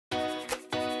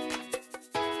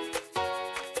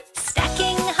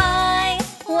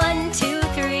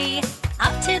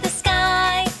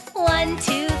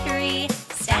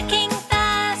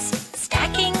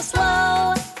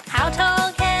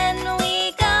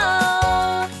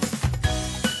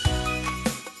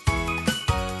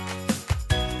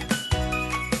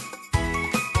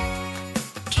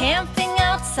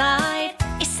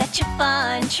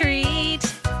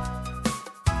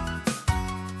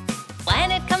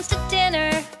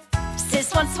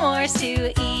wants s'mores to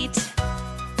eat.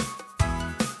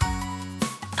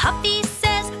 Puppy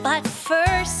says, but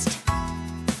first,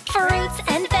 fruits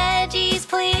and veggies,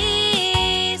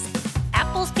 please.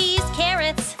 Apples, peas,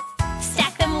 carrots,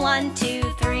 stack them 1, 2,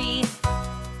 3.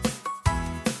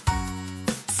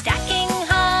 Stacking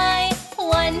high,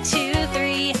 1, 2,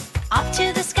 3. Up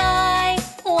to the sky,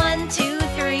 1, 2,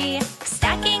 3.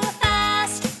 Stacking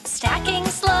fast, stacking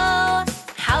slow.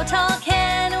 How tall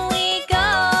can we go?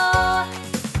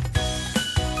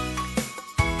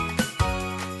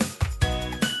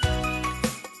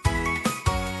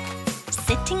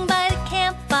 Sitting by the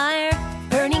campfire,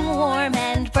 burning warm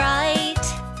and bright.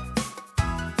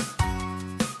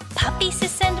 Puppy,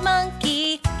 sis, and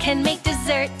monkey can make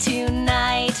dessert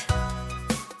tonight.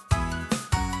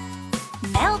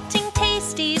 Melting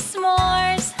tasty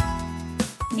s'mores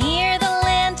near the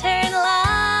lantern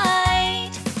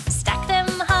light. Stack them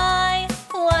high,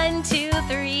 1, 2,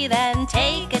 3, then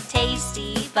take a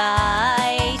tasty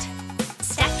bite.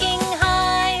 Stacking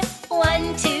high,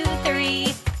 1, 2,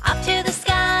 3. Up to the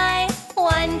sky,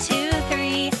 1, 2,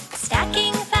 3.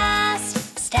 Stacking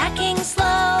fast, stacking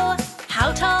slow.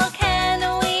 How tall can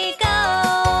we go?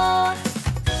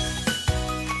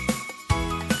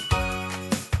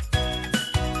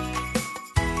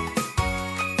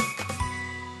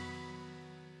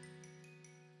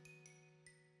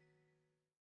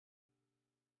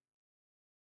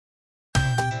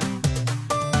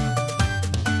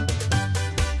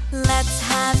 Let's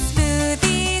have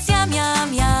smoothies, yum,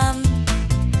 yum, yum.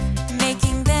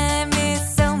 Making them is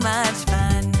so much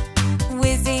fun.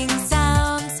 Whizzing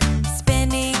sounds,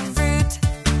 spinning fruit.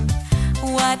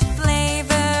 What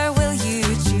flavor will you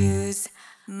choose?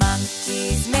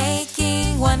 Monkeys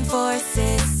making one for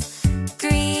sis.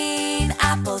 Green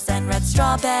apples and red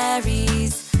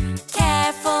strawberries.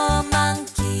 Careful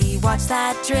monkey, watch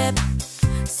that drip.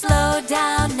 Slow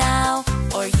down now,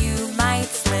 or you might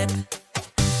slip.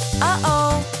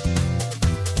 Uh-oh.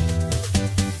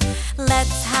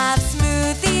 Let's have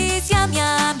smoothies, yum,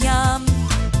 yum, yum.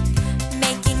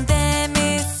 Making them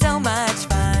is so much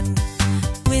fun.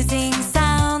 Whizzing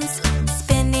sounds,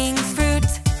 spinning fruit.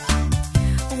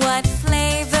 What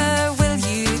flavor will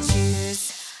you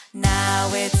choose? Now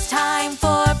it's time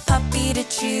for Puppy to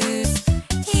choose.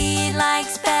 He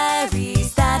likes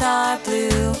berries that are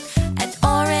blue and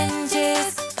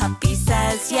oranges. Puppy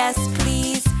says yes,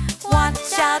 please.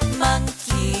 Watch out,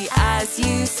 monkey, as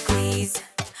you squeeze.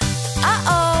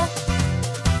 Uh-oh.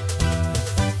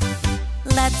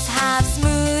 Let's have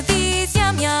smoothies,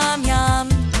 yum, yum, yum.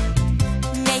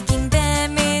 Making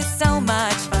them is so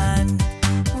much fun.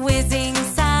 Whizzing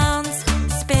sounds,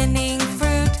 spinning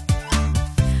fruit.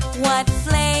 What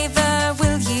flavor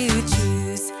will you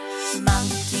choose?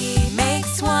 Monkey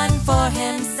makes one for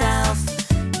himself.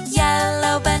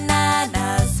 Yellow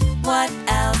bananas, what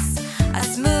else? A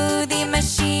smoothie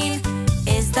machine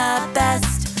is the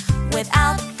best.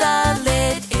 Without the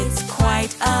lid, it's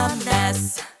quite a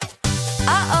mess.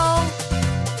 Uh-oh.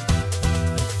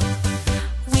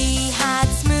 We had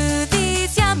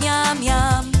smoothies, yum, yum,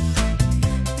 yum.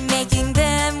 Making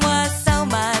them was so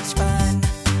much fun.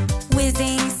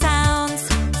 Whizzing sounds,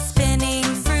 spinning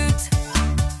fruit.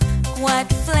 What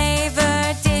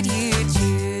flavor did you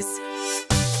choose?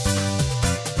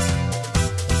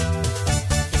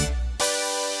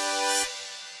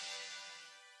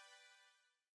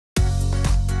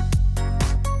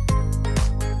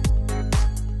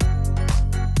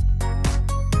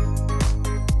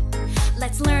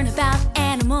 Let's learn about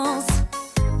animals.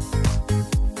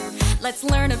 Let's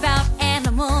learn about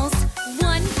animals.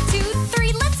 1, 2,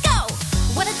 3, let's go!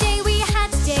 What a day we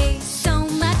had today, so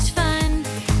much fun.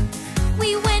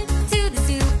 We went to the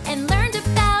zoo and learned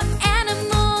about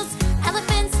animals.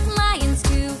 Elephants, lions,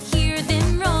 to hear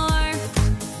them roar.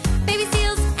 Baby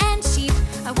seals and sheep,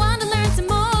 I want to learn some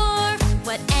more.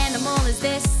 What animal is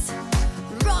this?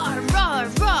 Roar, roar,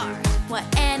 roar. What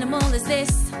animal is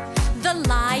this? The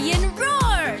lion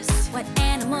roars. What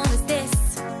animal is this?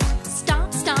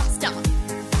 Stomp, stomp, stomp.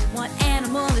 What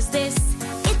animal is this?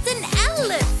 It's an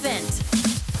elephant.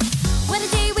 What a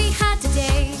day we had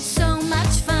today, so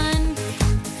much fun.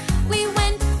 We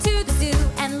went to the zoo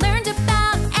and learned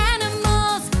about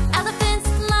animals. Elephants,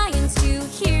 lions, to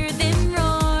hear them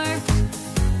roar.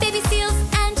 Baby seals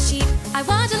and sheep, I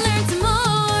want to learn some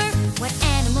more. What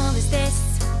animal is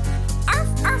this? Arf,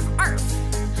 arf, arf.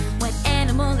 What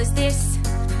animal is this?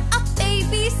 A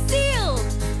baby seal.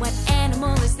 What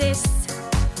animal is this?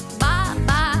 Ba,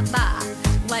 ba, ba.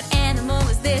 What animal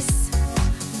is this?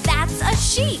 That's a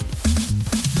sheep.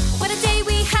 What a day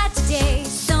we had today,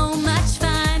 so much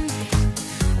fun.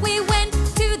 We went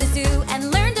to the zoo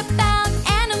and learned about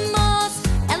animals.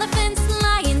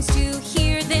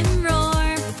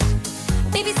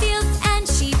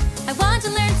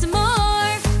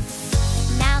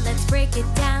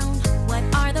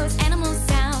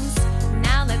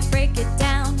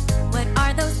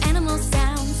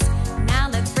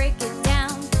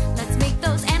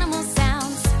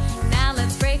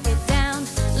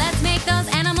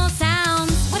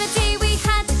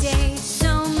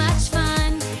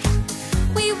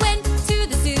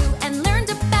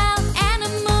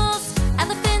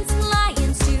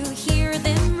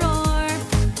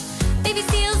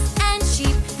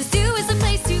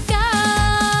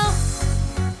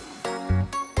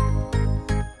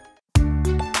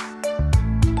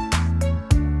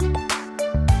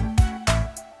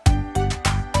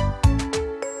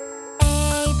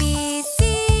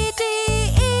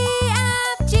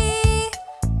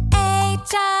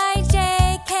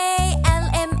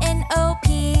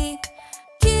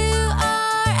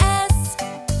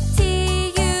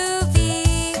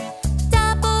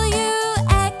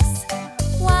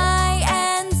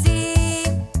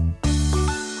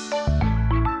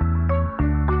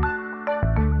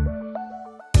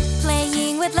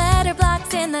 5 letter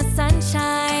blocks in the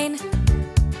sunshine.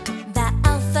 The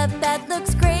alphabet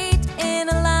looks great in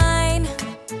a line.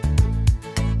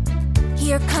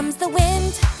 Here comes the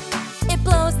wind, it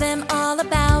blows them all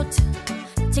about.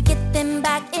 To get them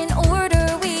back in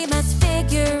order, we must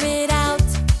figure it out.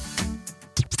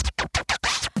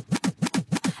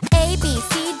 A, B,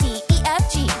 C, D, E,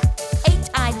 F, G, H,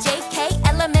 I, J, K,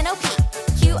 L, M, N, O, P,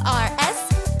 Q, R, S,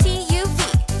 T, U, V,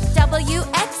 W,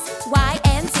 X, Y,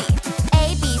 and Z.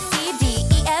 A, B, C, D,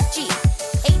 E, F, G,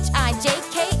 H, I, J,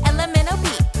 K, L, M, N, O, P,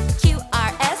 Q,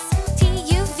 R, S, T,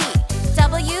 U, V,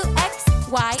 W, X,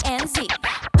 Y, and Z.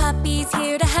 Puppy's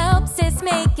here to help sis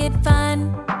make it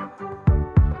fun.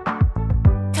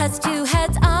 'Cause 2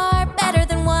 heads are better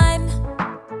than 1.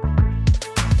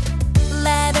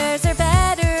 Letters are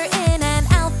better in an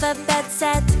alphabet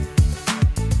set,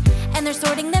 and they're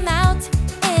sorting them out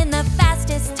in the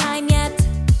fastest time yet.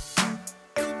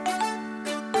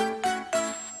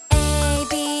 A,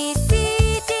 B, C,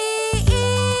 D, E,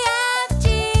 F, G,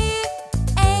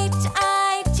 H,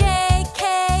 I, J, K,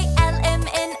 L, M,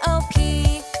 N, O,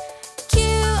 P, Q,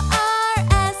 R,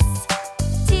 S,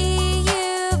 T,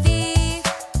 U, V,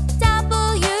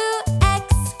 W, X,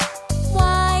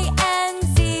 Y, and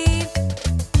Z.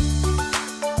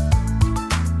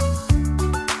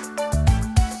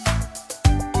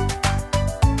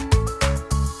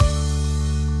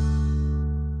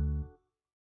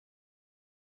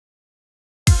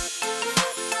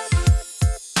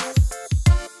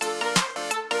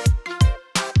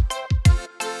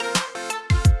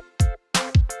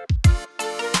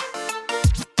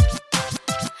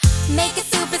 Make a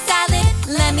super salad,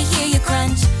 let me hear you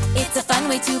crunch. It's a fun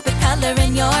way to put color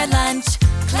in your lunch.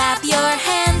 Clap your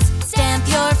hands, stamp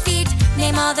your feet,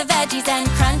 name all the veggies and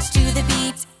crunch to the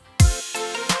beat.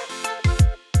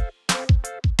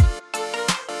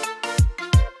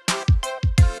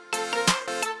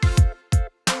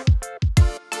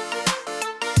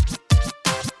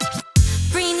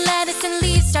 Green lettuce and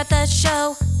leaves start the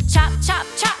show. Chop, chop,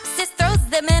 chop, sis throws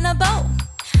them in a bowl.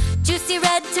 Juicy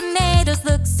red tomatoes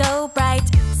look so bright.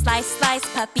 Slice, slice,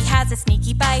 puppy has a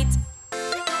sneaky bite.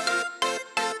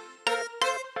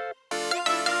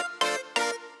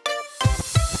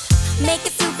 Make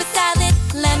a super salad,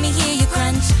 let me hear you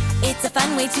crunch. It's a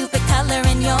fun way to put color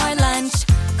in your lunch.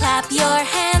 Clap your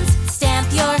hands,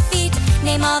 stamp your feet,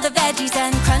 name all the veggies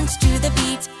and crunch to the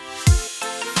beat.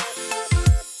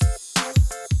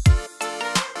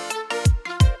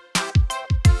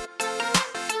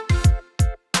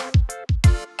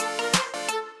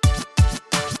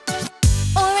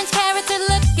 Orange carrots are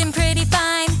looking pretty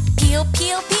fine. Peel,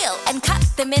 peel, peel, and cut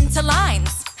them into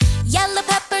lines. Yellow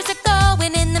peppers are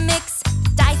going in the mix.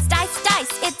 Dice, dice,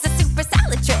 dice, it's a super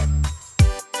salad trip.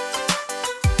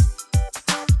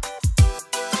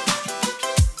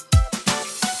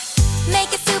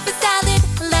 Make a super salad,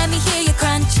 let me hear you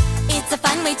crunch. It's a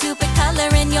fun way to put color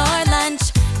in your lunch.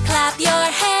 Clap your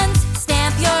hands,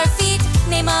 stamp your feet,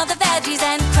 name all the veggies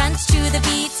and crunch to the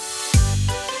beat.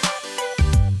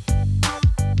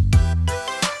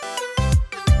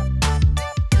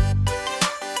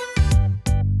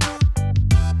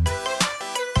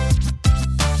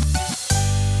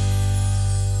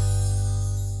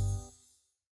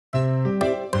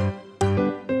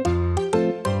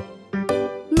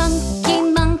 Monkey,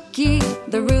 monkey,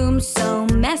 the room's so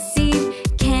messy,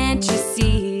 can't you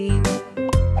see?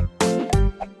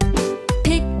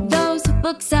 Pick those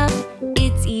books up,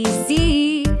 it's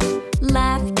easy.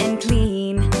 Laugh and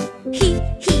clean. He,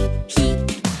 he.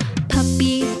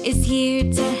 Puppy is here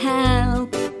to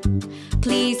help.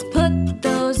 Please put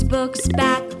those books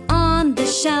back on the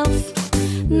shelf.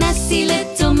 Messy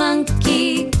little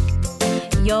monkey,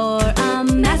 you're a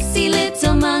messy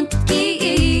little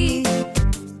monkey.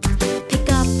 Pick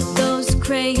up those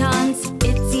crayons,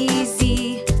 it's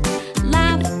easy.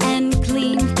 Laugh and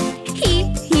clean. He.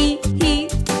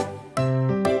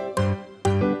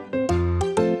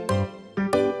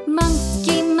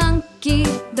 Monkey, monkey,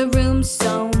 the room's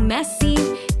so messy,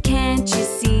 can't you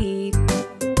see?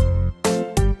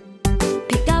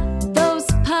 Pick up those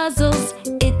puzzles,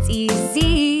 it's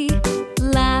easy.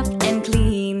 Laugh and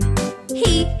clean.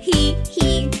 He.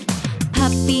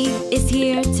 Puppy is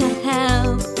here to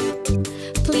help.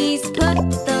 Please put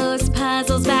those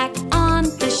puzzles back on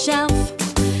the shelf.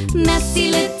 Messy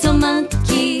little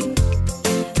monkey,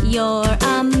 you're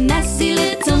a messy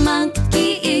little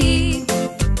monkey.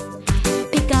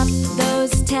 Pick up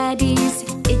those teddies,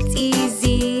 it's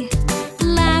easy.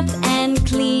 Laugh and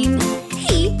clean.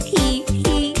 He.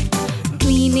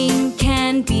 Cleaning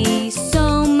can be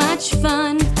so much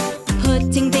fun.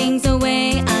 Putting things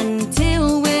away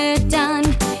until we're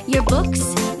done. Your books,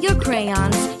 your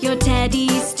crayons, your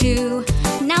teddies too.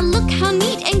 Now look how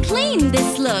neat and clean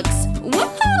this looks.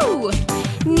 Woohoo!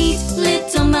 Neat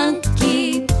little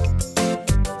monkey.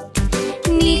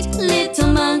 Neat little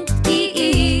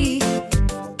monkey.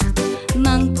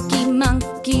 Monkey,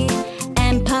 monkey,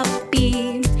 and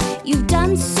puppy. You've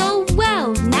done so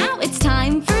well. Now it's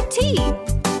time for tea.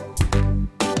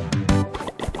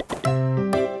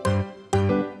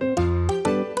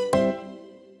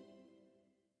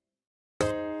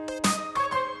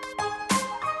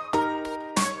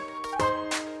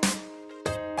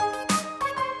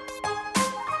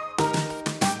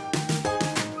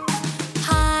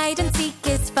 Hide and seek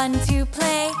is fun to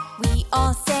play. We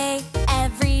all say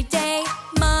every day.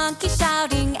 Monkey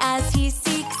shouting as he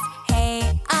seeks.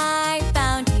 Hey, I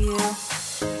found you.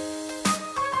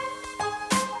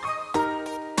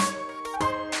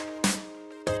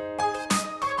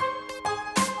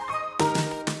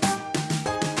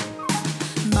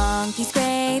 Monkey's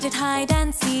great at hide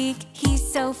and seek. He's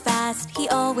so fast, he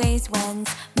always wins.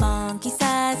 Monkey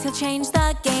says he'll change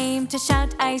the game to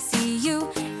shout, I see you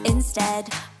instead.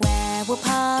 Where will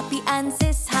Puppy and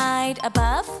Sis hide?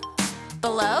 Above?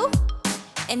 Below?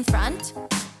 In front?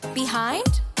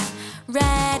 Behind?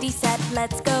 Ready, set,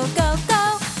 let's go, go,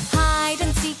 go. Hide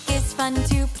and seek is fun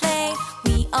to play.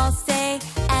 We all say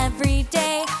every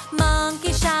day.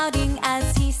 Monkey shouting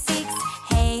as he seeks.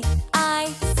 Hey,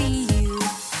 I see you.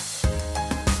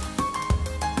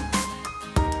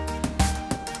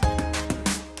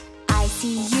 I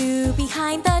see you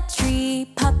behind the tree.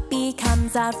 Puppy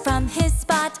comes out from his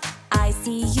spot. I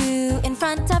see you in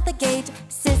front of the gate.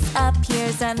 Sis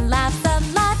appears and laughs a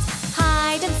lot.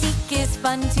 Hide and seek is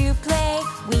fun to play.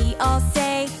 We all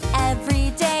say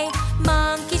every day.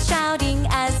 Monkey shouting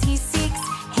as he seeks.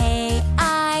 Hey,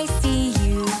 I see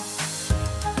you.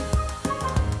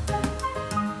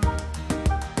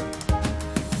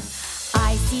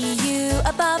 I see you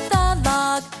above the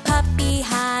log. Puppy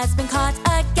has been caught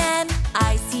again.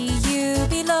 I see you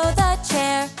below the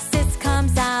chair. Sis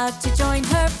comes out to join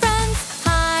her friends.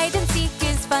 Hide and seek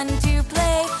is fun to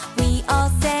play. We all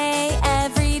say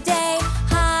every day.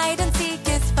 Hide and seek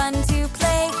is fun to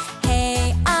play.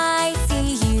 Hey, I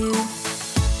see you.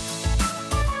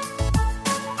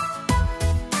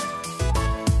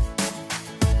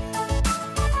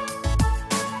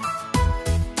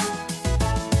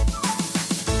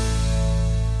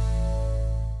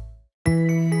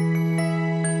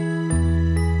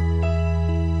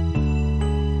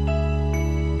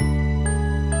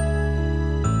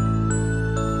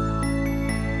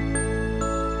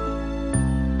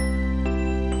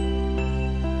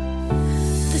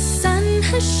 The sun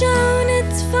has shown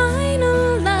its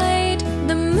final light.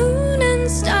 The moon and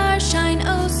stars shine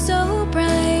oh so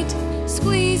bright.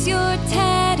 Squeeze your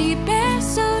teddy bear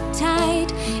so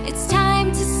tight. It's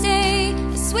time to say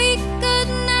a sweet good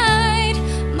night.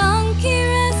 Monkey,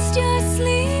 rest your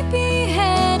sleepy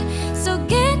head. So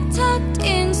get tucked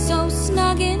in so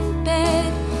snug in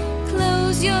bed.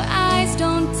 Close your eyes,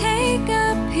 don't take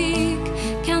a peek.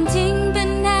 Counting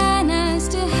bananas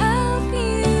to help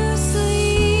you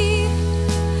sleep.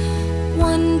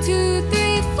 1, 2,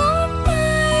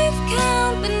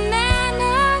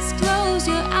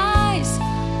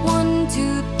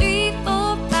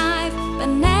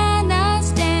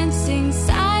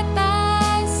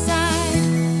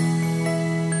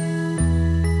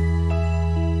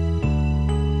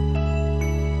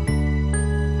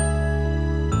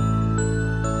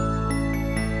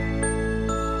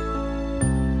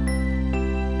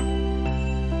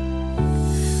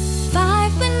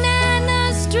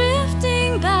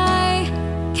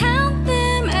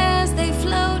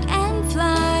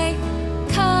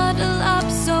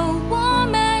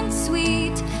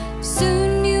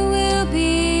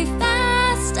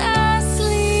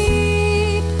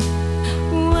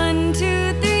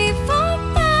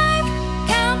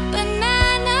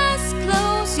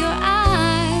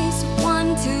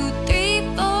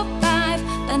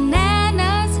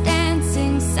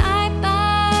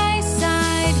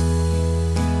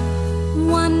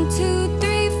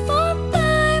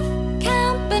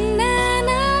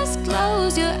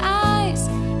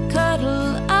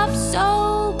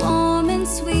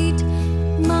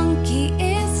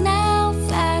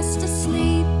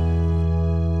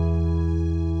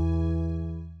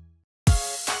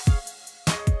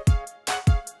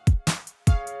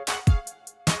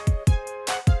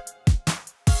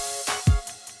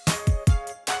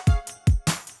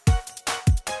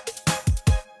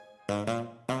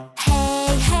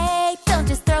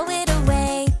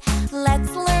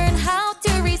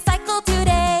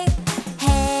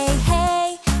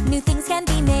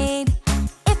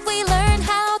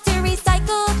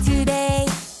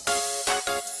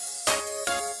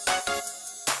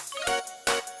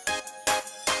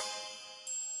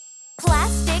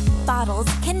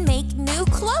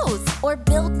 or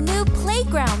build new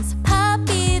playgrounds.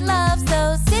 Puppy loves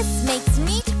those. Sis makes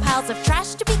neat piles of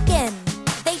trash to begin.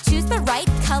 They choose the right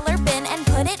color bin and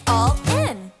put it all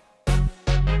in.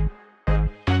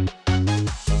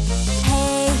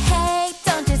 Hey, hey,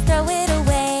 don't just throw it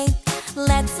away.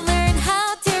 Let's learn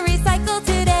how to recycle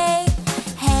today.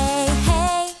 Hey,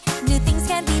 hey, new things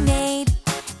can be made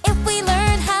if we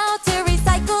learn how to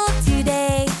recycle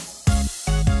today.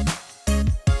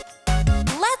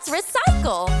 Let's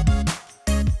recycle.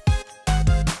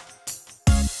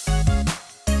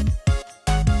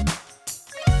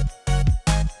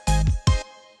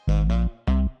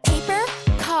 Paper,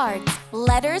 cards,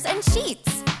 letters, and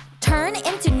sheets turn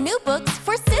into new books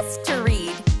for Sis to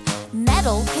read.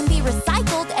 Metal can be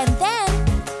recycled and then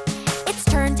it's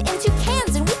turned into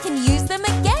cans and we can use them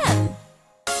again.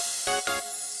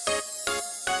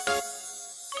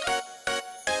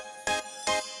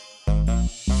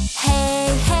 Hey,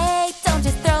 hey, don't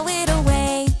just throw it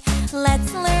away.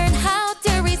 Let's learn how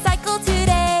to recycle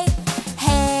today.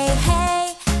 Hey,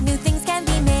 hey, new things can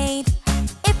be made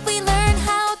if we learn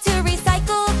how to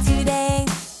recycle today.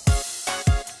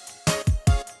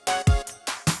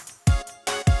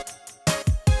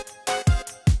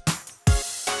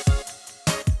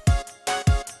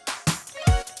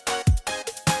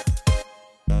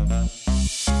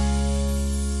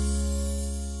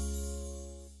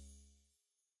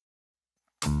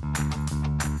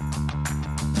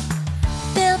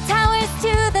 Build towers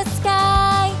to the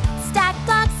sky, stack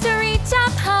blocks to reach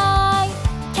up high.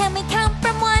 Can we count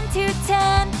from 1 to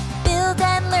 10? Build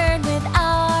and learn with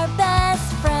our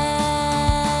best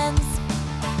friends.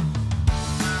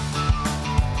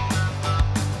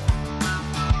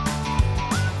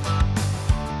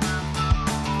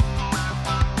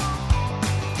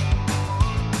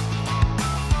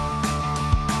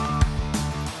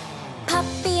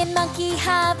 Puppy and monkey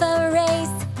have a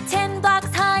race, 10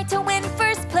 blocks high to win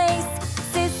first place.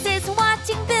 Sis is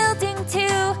watching building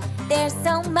too. There's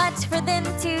so much for them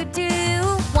to do.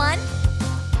 1,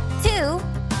 2,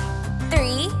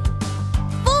 3,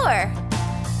 4,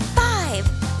 5.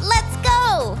 Let's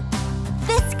go!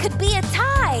 This could be a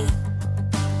tie.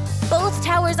 Both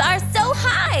towers are so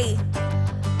high.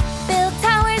 Build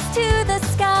towers to the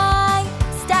sky,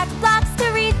 stack blocks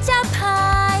to reach up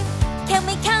high. Can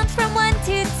we count from 1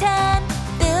 to 10?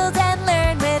 Build and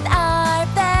learn with our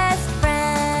best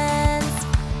friends.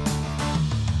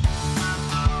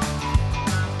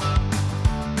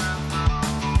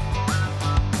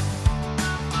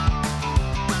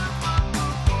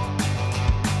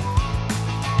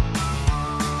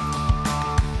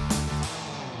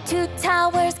 Two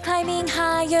towers climbing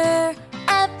higher.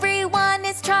 Everyone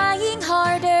is trying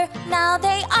harder. Now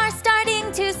they are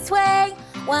starting to sway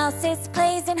while Sis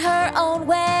plays in her own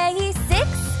way. 6,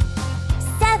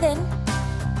 7,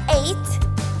 8,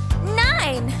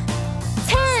 9,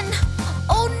 10.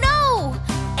 Oh no!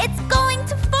 It's going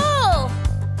to fall!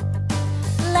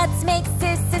 Let's make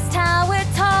Sis's tower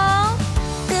tall.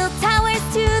 Build towers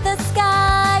to the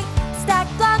sky, stack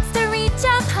blocks to reach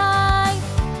up high.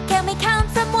 Can we count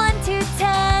from 1 to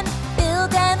 10?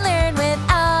 Build and learn with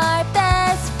our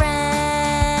best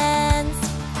friends.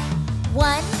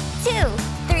 1, 2,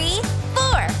 3,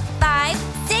 4, 5,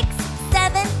 6,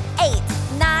 7, 8,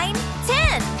 9,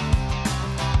 10.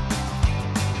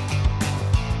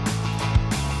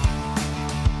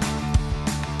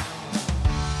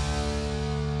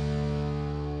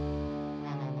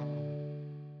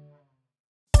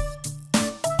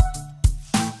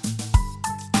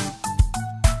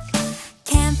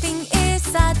 Camping is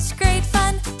such great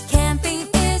fun. Camping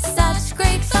is such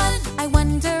great fun. I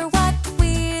wonder what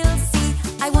we'll see.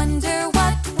 I wonder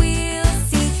what we'll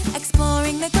see.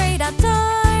 Exploring the great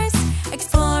outdoors.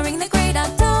 Exploring the great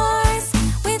outdoors.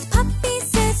 With Puppy,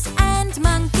 Sis, and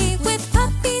Monkey. With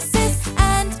Puppy, Sis,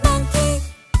 and Monkey.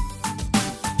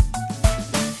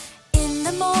 In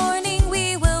the morning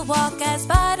we will walk as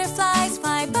butterflies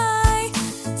fly by.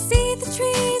 See the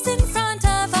trees in front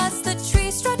of us. The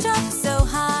trees stretch up so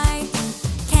high.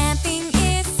 Camping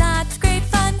is such great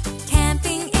fun.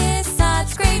 Camping is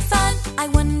such great fun. I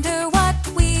wonder what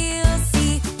we'll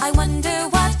see. I wonder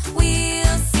what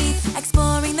we'll see.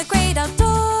 Exploring the great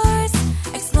outdoors.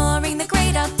 Exploring the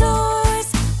great outdoors.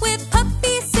 With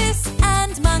Puppy, Sis,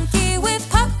 and Monkey. With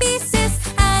Puppy, Sis,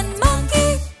 and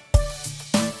Monkey.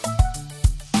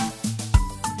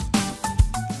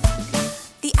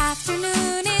 The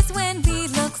afternoon is when we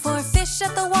look for fish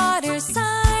at the water's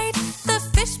side. The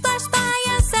fish splash by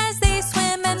us as they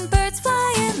swim and birds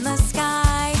fly in the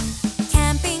sky.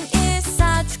 Camping is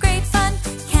such great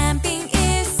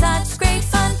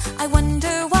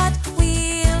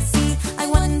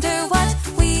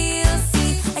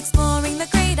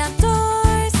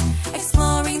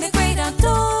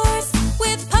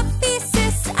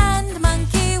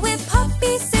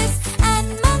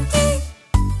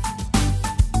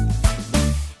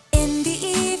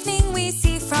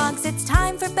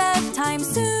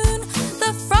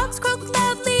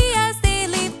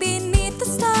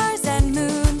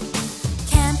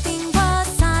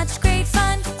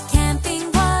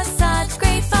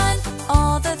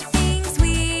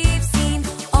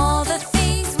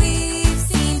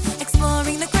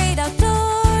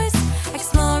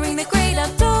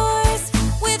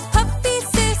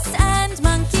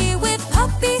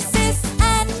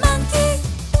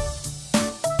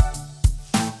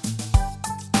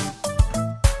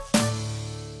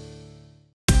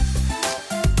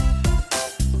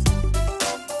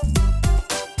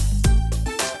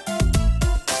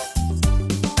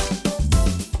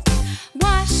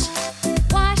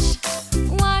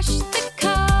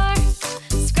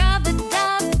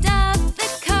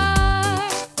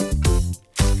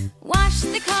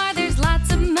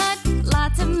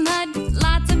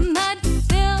lots of mud.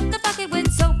 Fill the bucket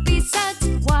with soapy suds.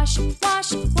 Wash,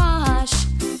 wash, wash,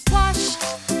 wash,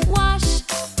 wash,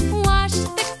 wash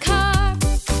the car.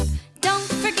 Don't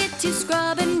forget to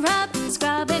scrub and rub,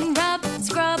 scrub and rub,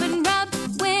 scrub and rub.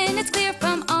 When it's clear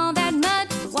from all that mud,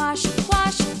 wash,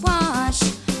 wash, wash,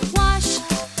 wash,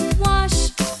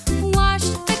 wash, wash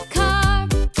the car.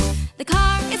 The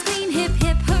car is clean, hip,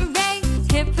 hip, hooray,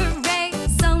 hip, hooray.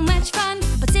 So much fun,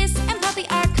 but Sis and Puppy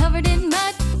are covered in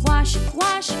mud. Wash,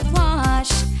 wash,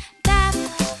 wash. Bath,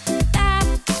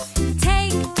 bath,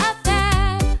 take a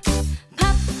bath.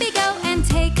 Puppy, go and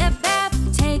take a bath,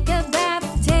 take a bath,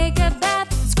 take a bath.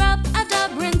 Scrub a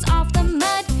dub, rinse off the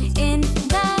mud in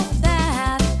the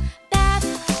bath. Bath,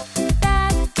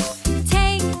 bath,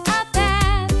 take a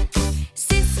bath.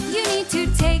 Sis, you need to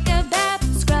take a bath.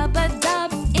 Scrub a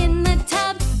dub in the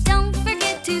tub. Don't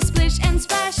forget to splish and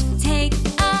splash. Take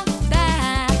a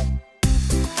bath.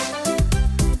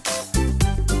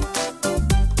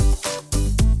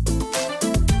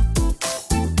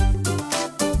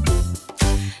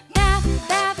 Bath,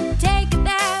 bath, take a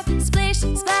bath. Splish,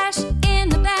 splash in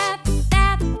the bath.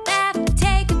 Bath, bath,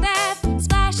 take a bath.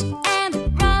 Splash and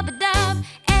rub a dub.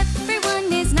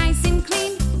 Everyone is nice and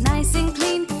clean, nice and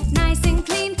clean, nice and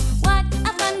clean. What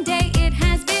a fun day it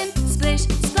has been. Splish,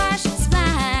 splash,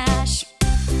 splash.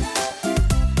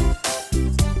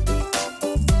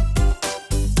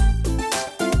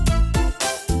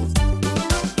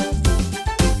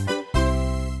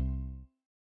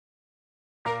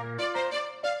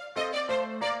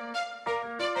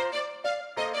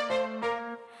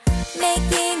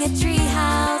 Making a tree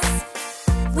house,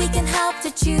 we can help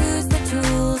to choose the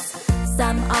tools.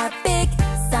 Some are big,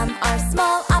 some are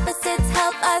small. Opposites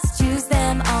help us choose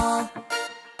them all.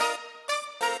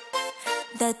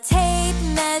 The tape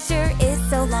measure is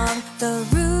so long, the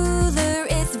ruler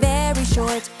is very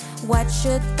short. What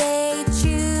should they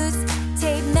choose?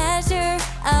 Tape measure,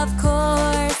 of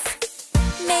course.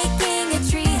 Making a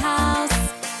tree house,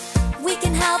 we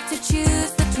can help to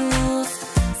choose the tools.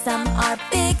 Some are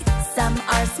big, some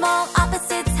are small.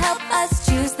 Opposites help us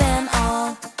choose them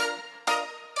all.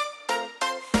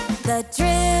 The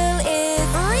drill is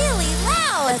really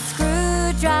loud. A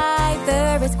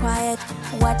screwdriver is quiet.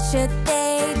 What should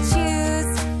they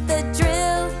choose? The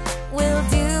drill will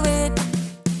do it.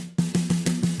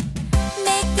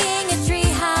 Making a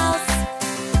tree house,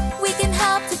 we can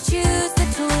help to choose the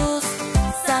tools.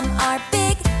 Some are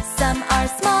big, some are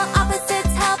small.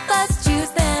 Opposites help us choose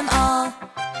them all.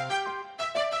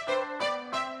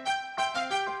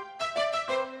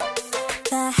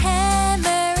 The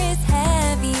hammer is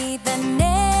heavy, the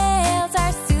nails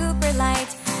are super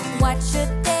light. What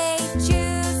should they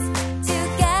choose?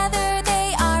 Together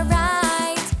they are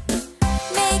right.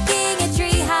 Making a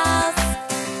tree house,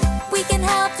 we can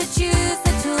help to choose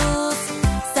the tools.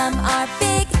 Some are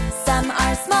big, some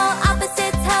are small.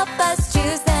 Opposites help us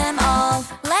choose them all.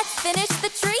 Let's finish the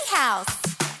tree house.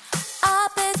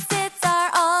 Opposites are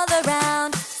all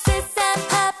around. Sis and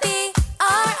Puppy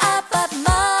are up, but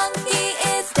Monkey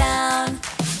is down.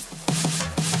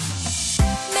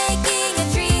 Making a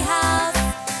tree house,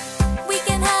 we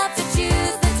can help to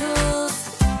choose the tools.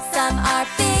 Some are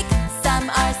big, some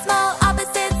are small.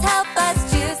 Opposites help us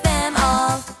choose them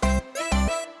all.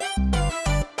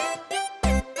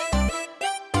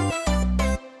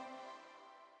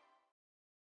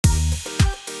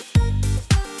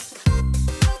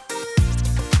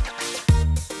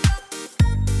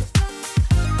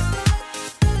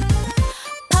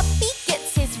 Puppy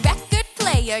gets his record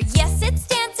player. Yes, it's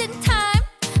dancing time.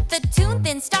 The tune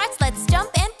then starts. Let's jump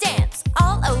and dance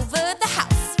all over the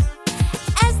house.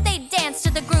 As they dance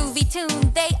to the groovy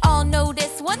tune, they all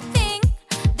notice one thing.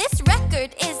 This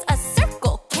record is a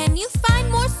circle. Can you find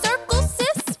more circles,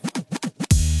 sis?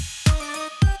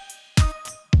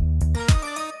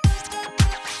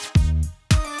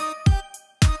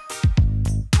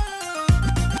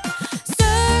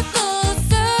 Circles,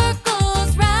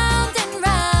 circles, round and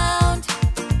round.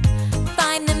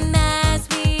 Find them as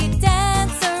we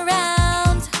dance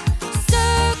around.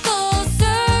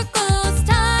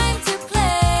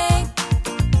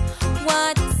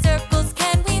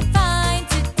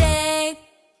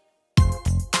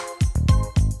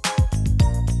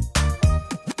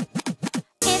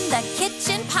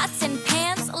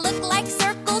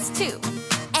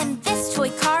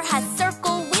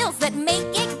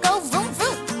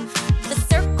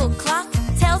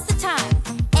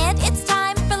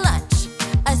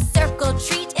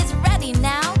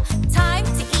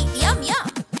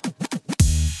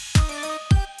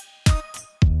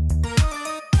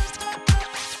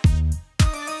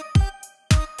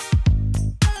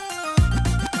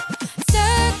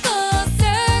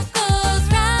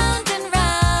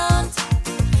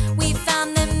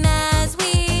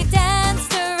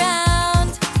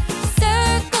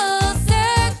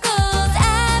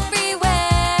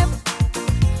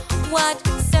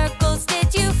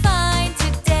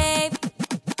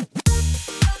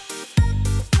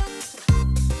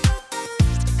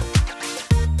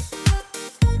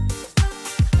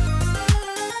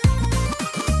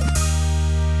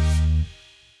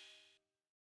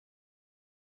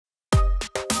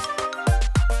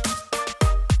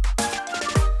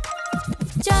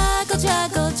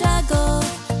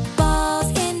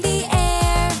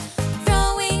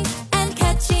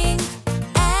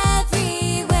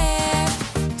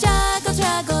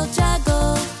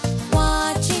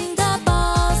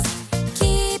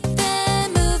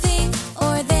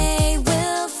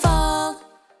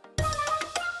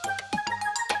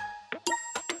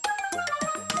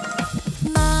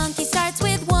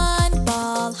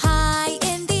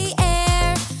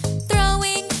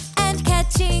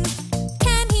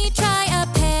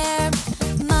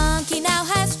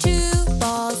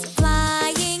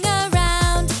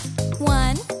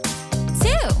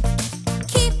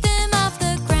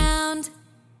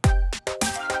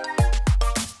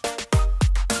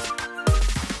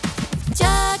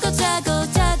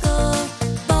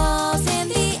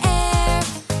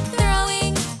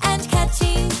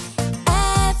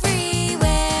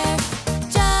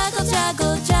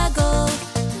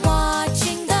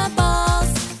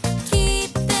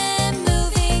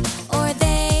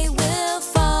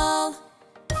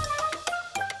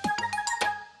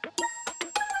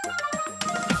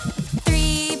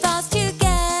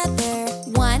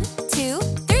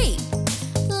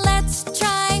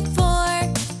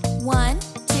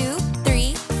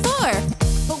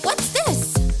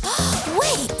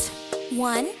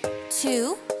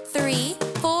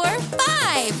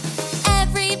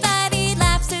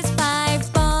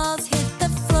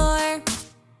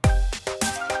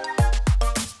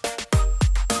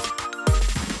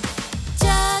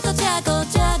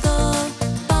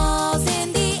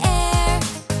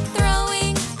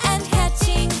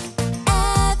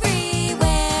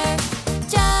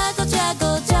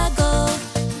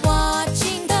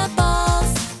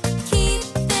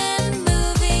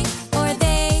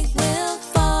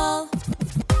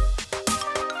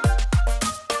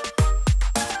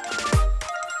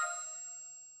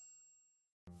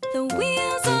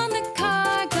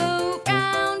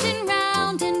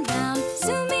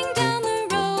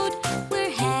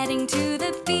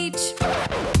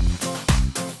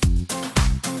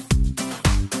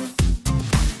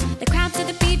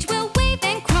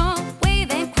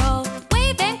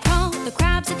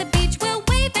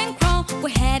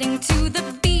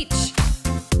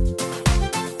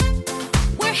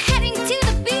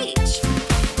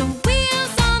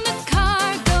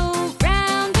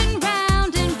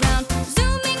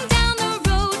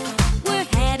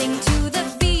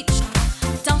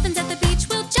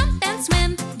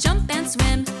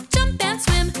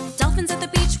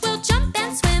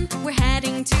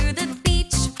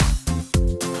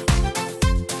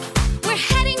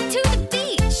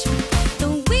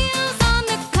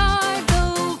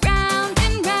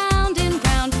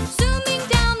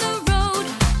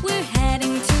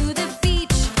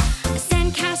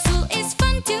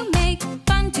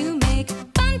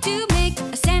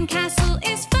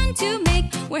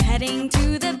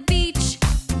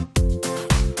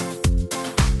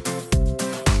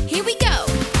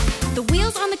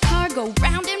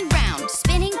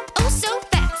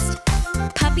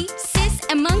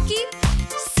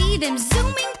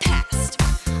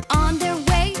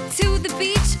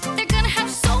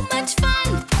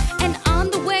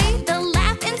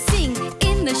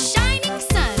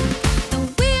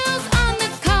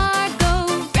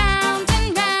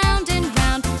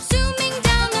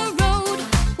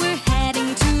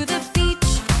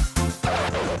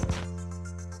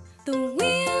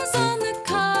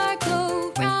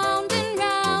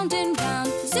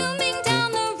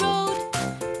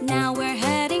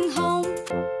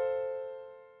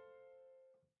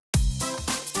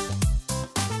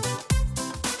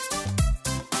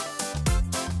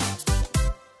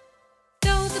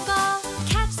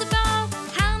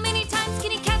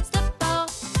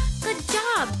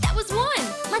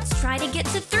 try to get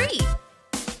to 3.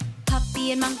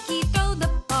 Puppy and monkey throw the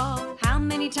ball. How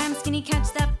many times can you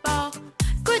catch that ball?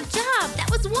 Good job, that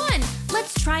was 1.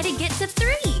 Let's try to get to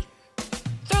 3.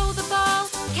 Throw the ball,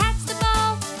 catch the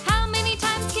ball. How many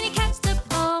times can you catch the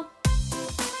ball?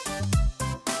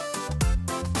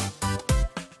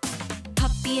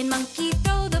 Puppy and monkey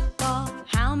throw the ball.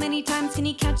 How many times can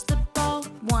you catch the ball?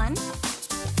 1,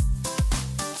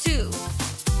 2.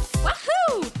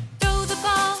 Wahoo! Throw the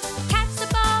ball, catch the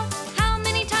ball. How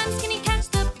many times can you catch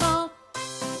the ball?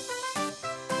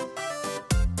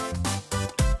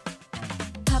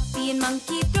 Puppy and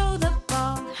monkey throw the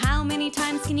ball. How many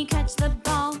times can you catch the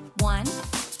ball? 1,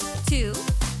 2,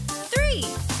 3.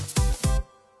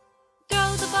 Throw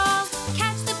the ball,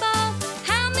 catch the ball.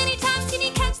 How many times can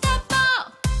you catch the ball?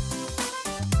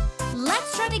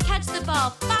 Let's try to catch the ball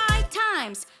 5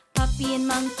 times. Puppy and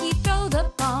monkey throw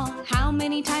the ball. How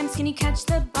many times can you catch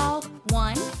the ball?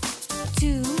 1,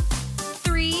 2,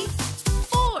 3,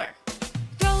 4.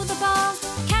 Throw the ball,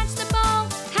 catch the ball.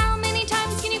 How many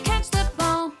times can you catch the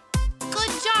ball?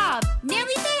 Good job!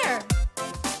 Nearly there!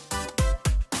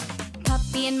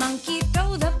 Puppy and monkey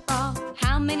throw the ball.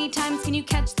 How many times can you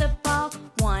catch the ball?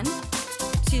 1,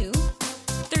 2,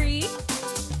 3,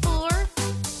 4,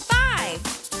 5.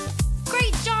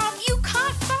 Great job! You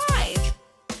caught 5!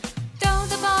 Throw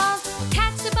the ball,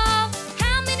 catch the ball.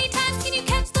 How many times can you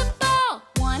catch the ball?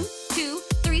 1, 2,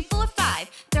 3, 4, 5.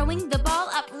 Throwing the ball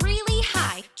up really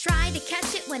high. Try to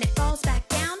catch it when it falls back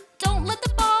down. Don't let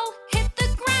the ball hit the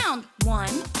ground. 1,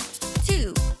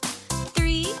 2,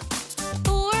 3,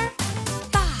 4,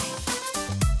 5.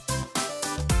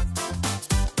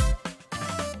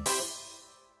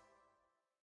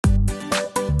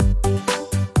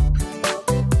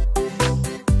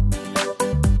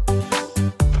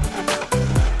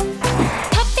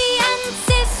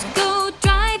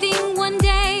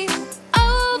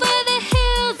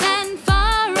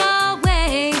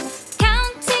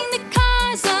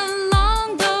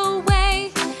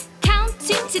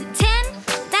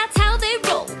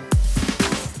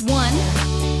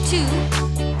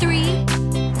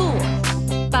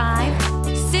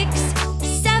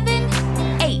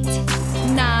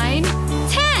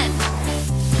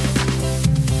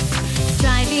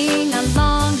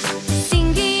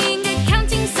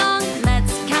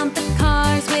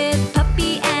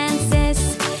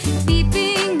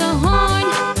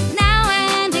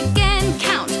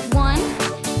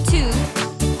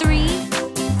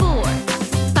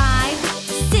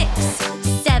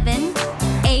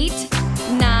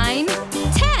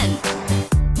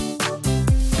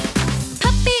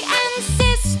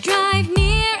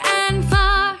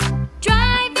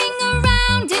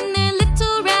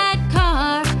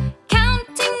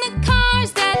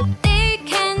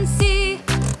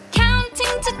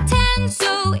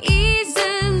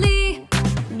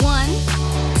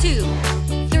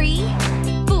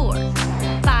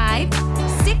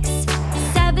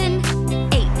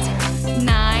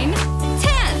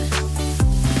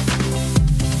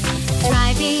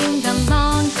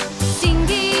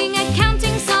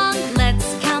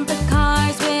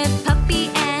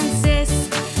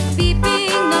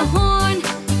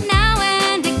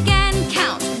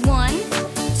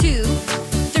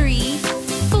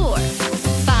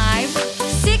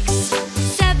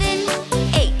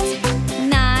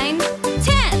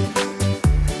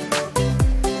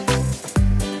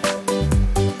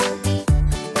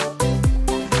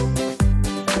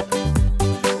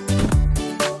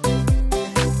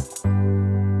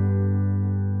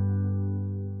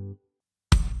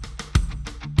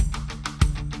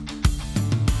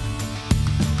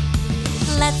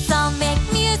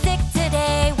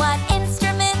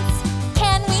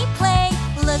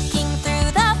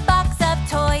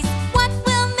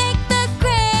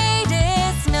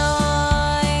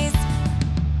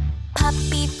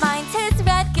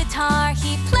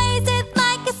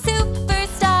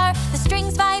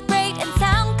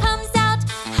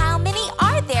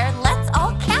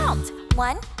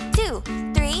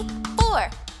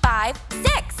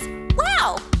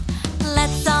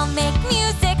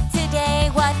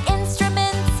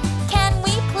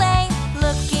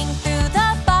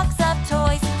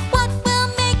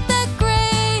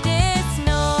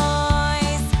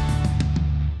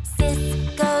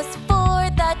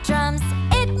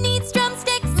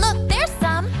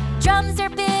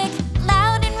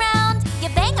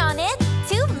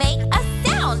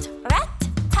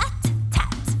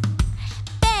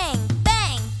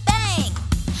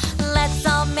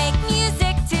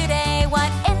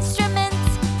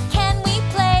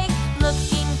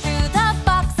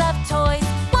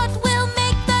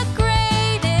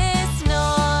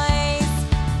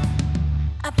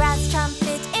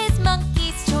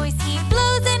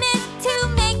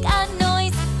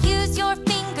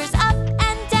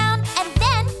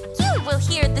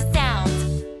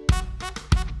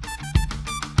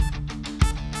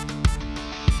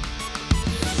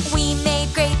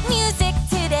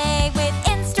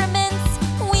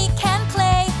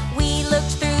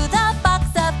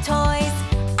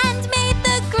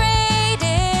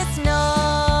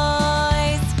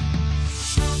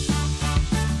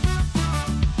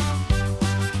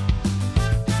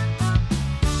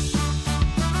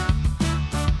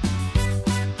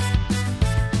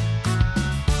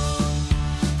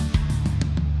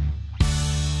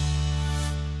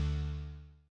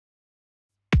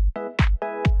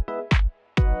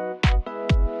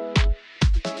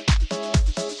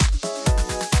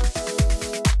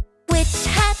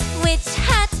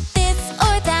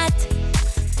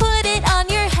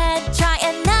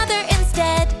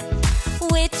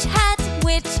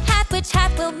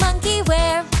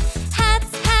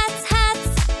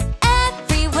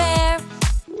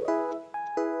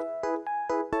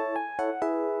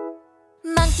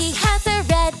 Monkey has a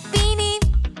red beanie,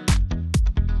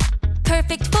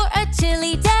 perfect for a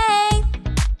chilly day.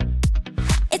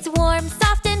 It's warm,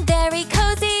 soft, and very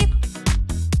cozy.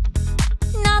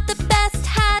 Not the best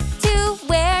hat to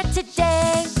wear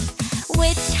today.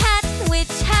 Which hat,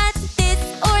 this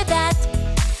or that?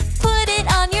 Put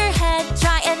it on your head,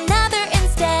 try another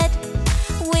instead.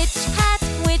 Which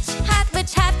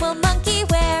hat will Monkey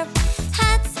wear?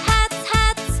 Hats, hats,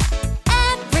 hats,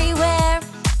 everywhere.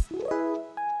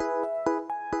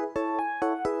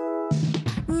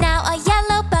 Now a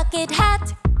yellow bucket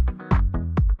hat,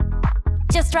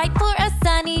 just right for a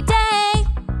sunny day.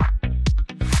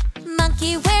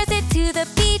 Monkey wears it to the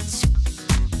beach.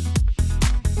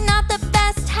 Not the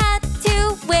best hat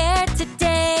to wear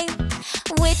today.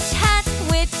 Which hat,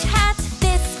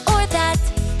 this or that?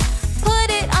 Put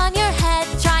it on your head,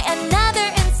 try another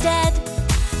instead.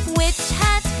 Which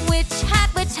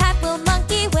hat will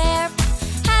Monkey wear?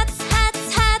 Hats,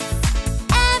 hats, hats,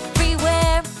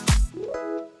 everywhere.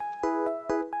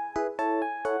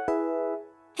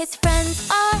 His friends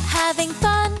are having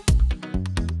fun,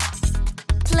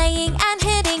 playing and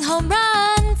hitting home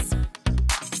runs.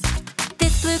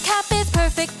 This blue cap is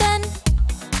perfect then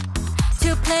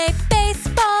to play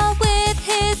baseball with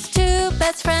his two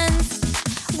best friends.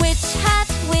 Which hat,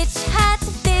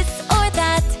 this or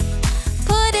that?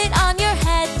 Put it on your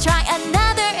head, try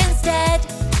another instead.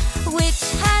 Which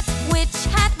hat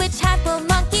will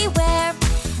Monkey wear?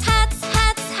 Hats,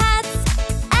 hats, hats,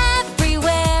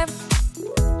 everywhere.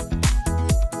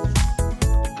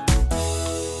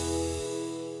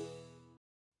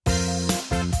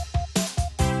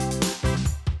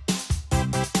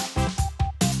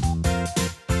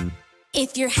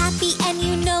 If you're happy and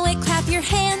you know it, clap your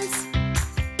hands.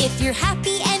 If you're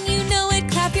happy and you know it,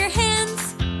 clap your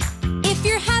hands. If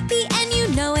you're happy and you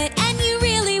know it, and you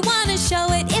really want to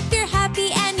show it. If you're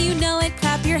happy and you know it,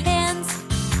 clap your hands.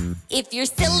 If you're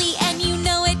silly and you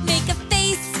know it, make a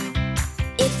face.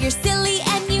 If you're silly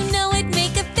and you know it,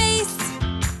 make a face.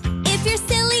 If you're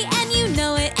silly and you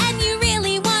know it, and you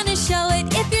really want to show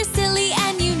it. If you're silly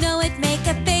and you know it, make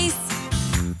a face.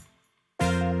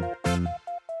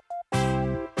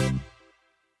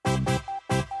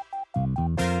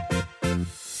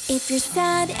 If you're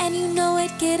sad and you know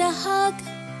it, get a hug.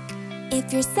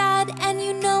 If you're sad and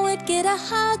you know it, get a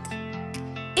hug.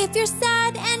 If you're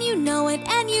sad and you know it,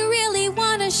 and you really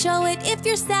want to show it. If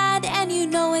you're sad and you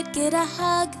know it, get a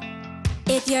hug.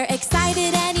 If you're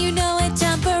excited and you know it,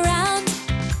 jump around.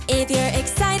 If you're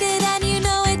excited and you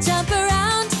know it, jump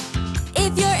around.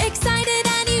 If you're excited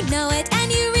and you know it,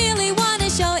 and you really want to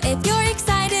show it. If you're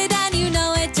excited and you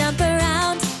know it, jump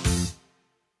around.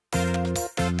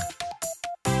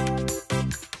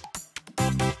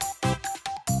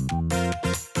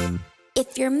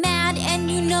 If you're mad and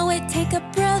you know it, take a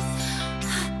breath.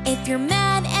 If you're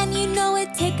mad and you know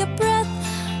it, take a breath.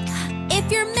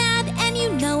 If you're mad and you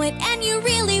know it, and you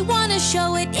really want to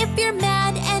show it. If you're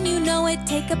mad and you know it,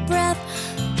 take a breath.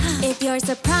 If you're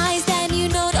surprised and you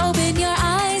know it, open your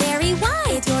eyes very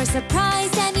wide. If you're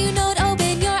surprised and you know it,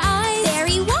 open your eyes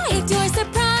very wide. If you're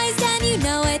surprised and you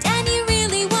know it, and you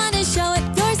really want to show it.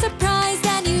 If you're surprised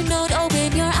and you know it,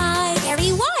 open your eyes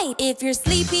very wide. If you're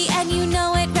sleepy and you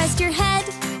know it, rest your head.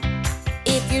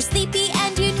 If you're sleepy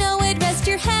and you know it, rest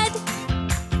your head.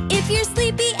 If you're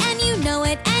sleepy and you know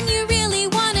it, and you really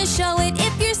want to show it.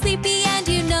 If you're sleepy and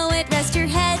you know it, rest your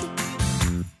head.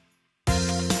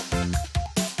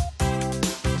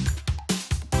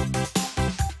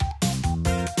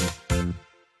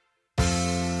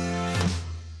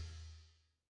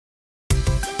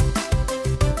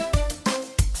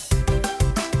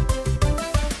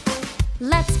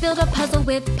 Let's build a puzzle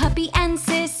with Puppy and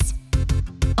Sis.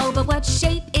 Oh, but what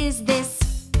shape is this?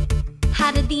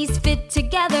 How did these fit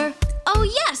together? Oh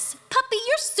yes, Puppy,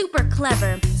 you're super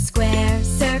clever. Square,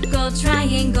 circle,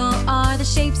 triangle are the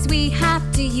shapes we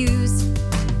have to use.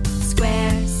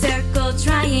 Square, circle,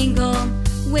 triangle,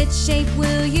 which shape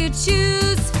will you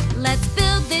choose? Let's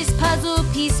build this puzzle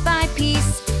piece by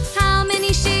piece. How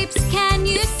many shapes can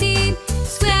you see?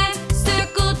 Square,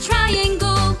 circle,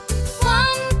 triangle,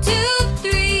 1, 2,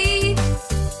 3.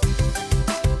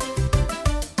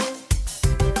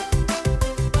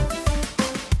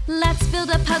 Let's build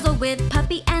a puzzle with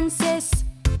Puppy and Sis.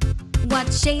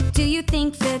 What shape do you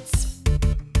think fits?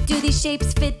 Do these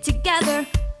shapes fit together?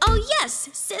 Oh yes,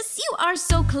 Sis, you are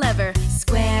so clever.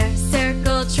 Square,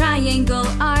 circle, triangle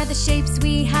are the shapes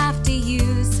we have to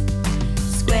use.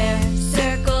 Square,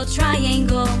 circle,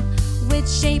 triangle, which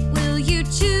shape will you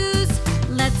choose?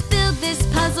 Let's build this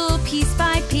puzzle piece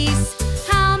by piece.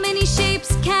 How many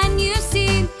shapes can you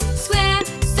see? Square,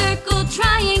 circle,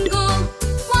 triangle,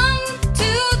 1,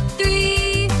 2,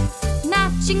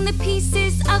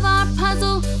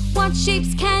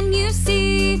 shapes can you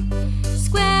see?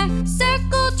 Square,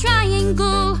 circle,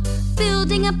 triangle.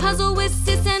 Building a puzzle with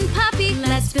Sis and Puppy.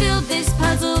 Let's build this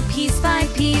puzzle piece by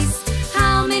piece.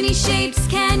 How many shapes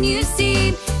can you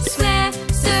see? Square,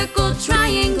 circle,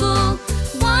 triangle.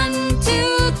 1,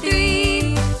 2,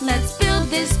 3. Let's build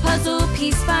this puzzle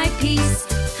piece by piece.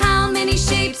 How many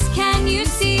shapes can you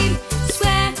see?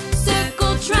 Square,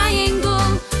 circle,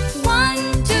 triangle.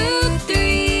 1, 2, 3.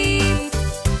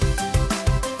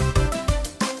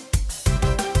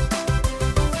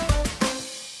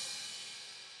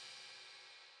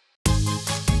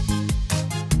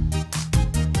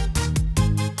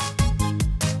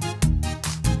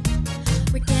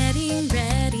 We're getting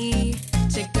ready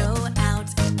to go out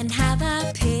and have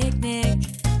a picnic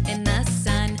in the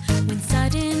sun. When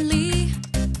suddenly,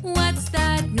 what's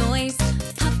that noise?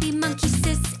 Puppy, monkey,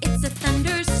 sis, it's a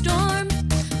thunderstorm.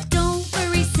 Don't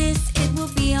worry, sis, it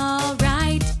will be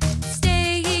alright.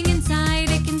 Staying inside,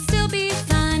 it can still be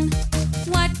fun.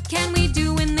 What can we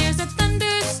do when there's a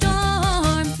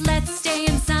thunderstorm? Let's stay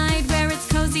inside where it's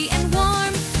cozy and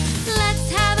warm. Let's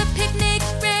have a picnic,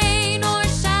 rain or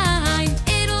shine.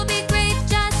 It'll be great,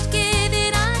 just give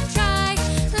it a try.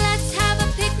 Let's have a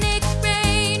picnic,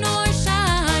 rain or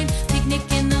shine. Picnic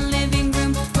in the living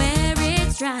room where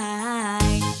it's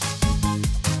dry.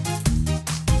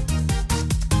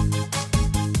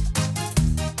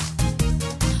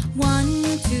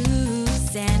 1, 2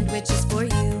 sandwiches for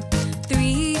you.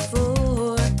 3,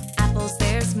 4 apples,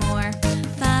 there's more.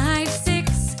 5,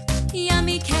 6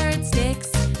 yummy carrot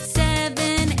sticks.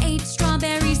 7, 8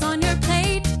 strawberries on your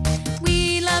plate.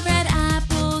 We love red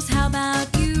apples, how about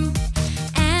you?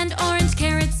 And orange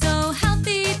carrots, so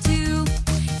healthy too.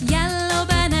 Yellow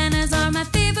bananas are my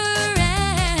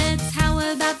favorites. How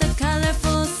about the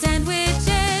colorful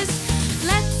sandwiches?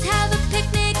 Let's have a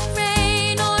picnic,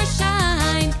 rain or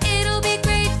shine. It'll be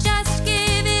great, just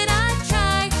give it a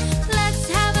try. Let's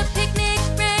have a picnic,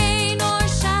 rain or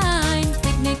shine.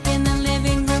 Picnic in the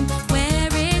living room where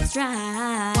it's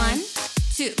dry. 1,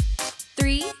 2,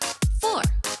 3, 4,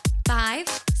 5,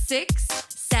 6,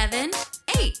 7,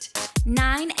 8,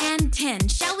 9, and 10.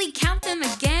 Shall we count them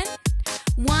again?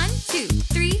 1, 2,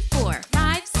 3, 4,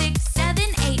 5, 6, 7,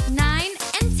 8, 9,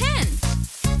 and 10.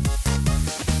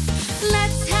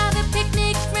 Let's have a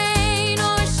picnic, rain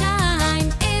or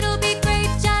shine. It'll be great,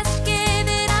 just give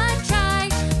it a try.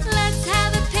 Let's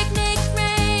have a picnic,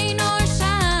 rain or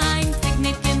shine.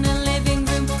 Picnic in the living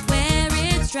room where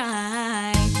it's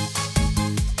dry.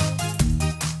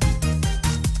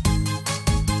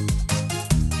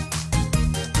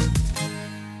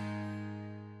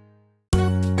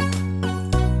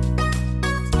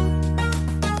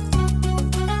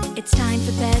 It's time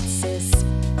for bed, sis.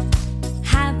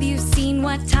 Have you seen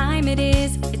what time it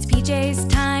is? It's PJ's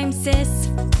time, sis.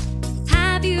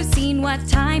 Have you seen what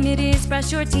time it is?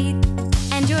 Brush your teeth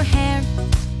and your hair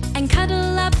and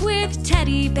cuddle up with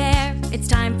Teddy Bear. It's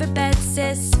time for bed,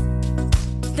 sis.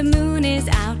 The moon is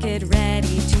out, get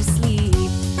ready to sleep.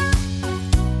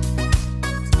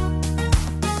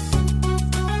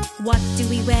 What do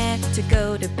we wear to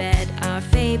go to bed? Our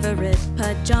favorite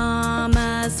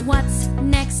pajamas. What's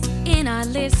next in our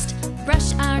list?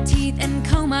 Brush our teeth and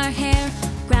comb our hair.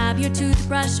 Grab your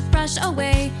toothbrush, brush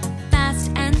away, fast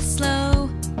and slow.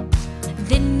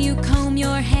 Then you comb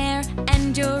your hair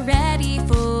and you're ready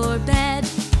for bed.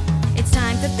 It's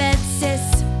time for bed,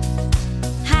 sis.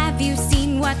 Have you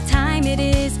seen what time it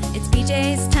is? It's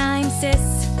PJ's time,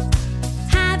 sis.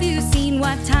 Have you seen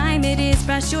what time it is?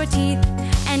 Brush your teeth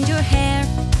and your hair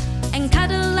and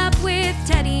cuddle up with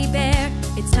Teddy Bear.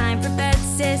 It's time for bed,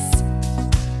 sis.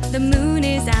 The moon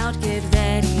is out, get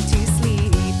ready to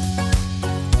sleep.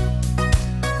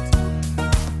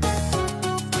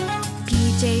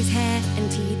 PJ's hair and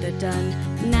teeth are done.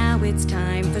 Now it's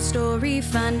time for story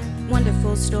fun.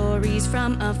 Wonderful stories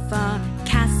from afar.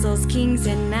 Castles, kings,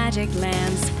 and magic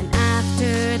lands. And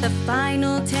after the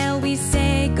final tale, we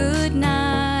say good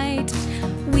night.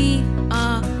 We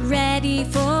are ready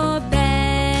for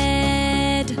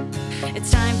bed.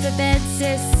 It's time for bed,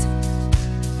 sis.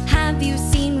 Have you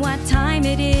seen what time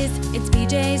it is? It's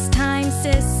PJ's time,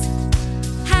 sis.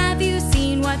 Have you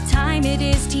seen what time it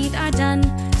is? Teeth are done,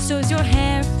 so's your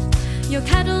hair. You're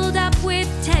cuddled up with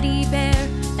Teddy Bear,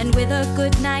 and with a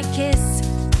goodnight kiss,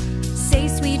 say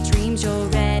sweet dreams, you're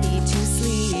ready to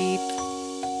sleep.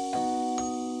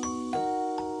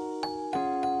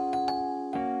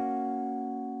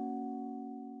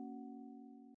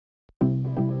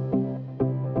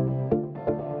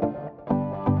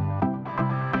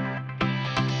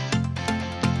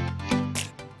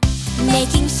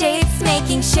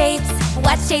 Making shapes,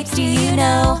 what shapes do you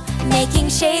know? making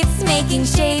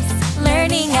shapes,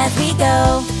 learning as we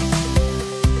go.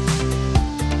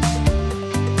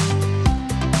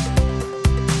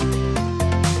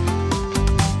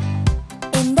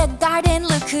 In the garden,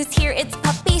 look who's here, it's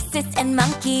Puppy, Sis, and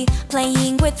Monkey,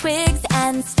 playing with twigs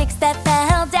and sticks that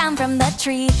fell down from the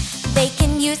tree. They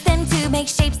can use them to make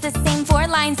shapes, the same 4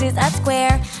 lines is a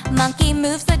square. Monkey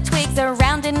moves the twigs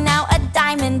around and now a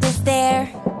diamond is there.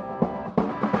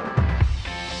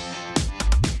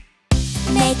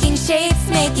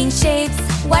 Making shapes,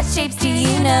 what shapes do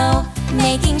you know?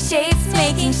 Making shapes,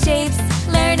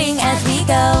 learning as we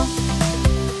go.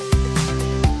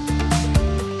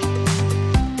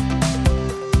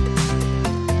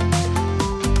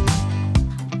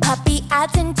 Puppy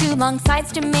adds in 2 long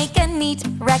sides to make a neat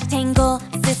rectangle.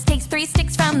 Sis takes 3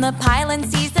 sticks from the pile and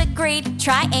sees a great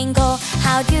triangle.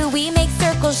 How do we make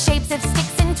circle shapes if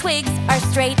sticks and twigs are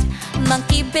straight?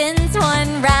 Monkey bends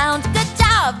 1 round. Good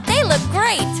job! They look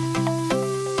great!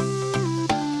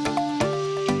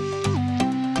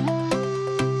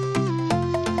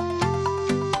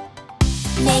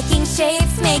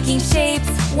 Making shapes,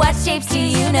 what shapes do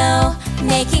you know?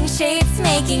 Making shapes,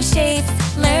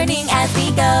 learning as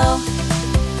we go.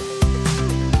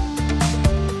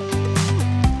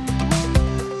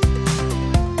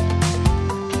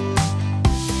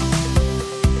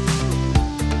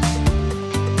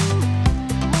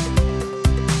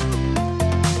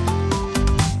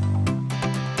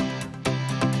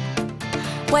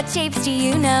 What shapes do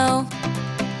you know?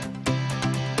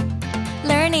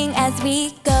 Learning as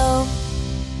we go.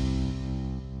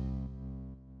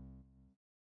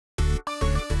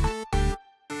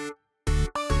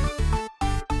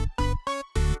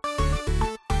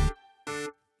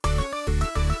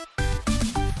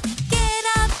 Get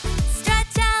up,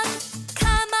 stretch out,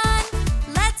 come on,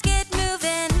 let's get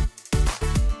moving.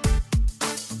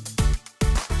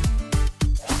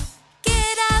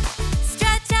 Get up,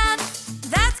 stretch out,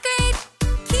 that's great,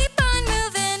 keep on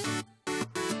moving.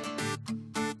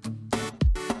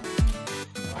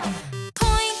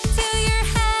 Point to your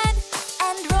head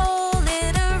and roll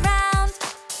it around.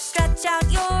 Stretch out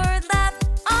your left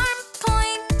arm,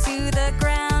 point to the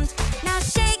ground. Now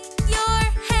shake your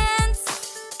hands,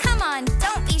 come on,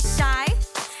 don't be shy.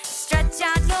 Stretch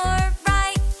out your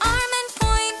right arm and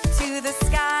point to the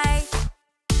sky.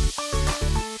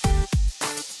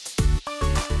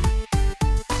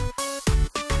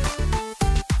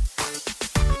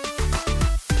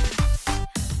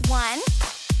 One,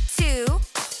 2,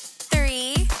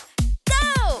 3,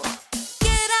 go!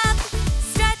 Get up,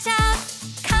 stretch out,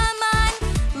 come on,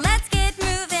 let's get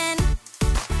moving.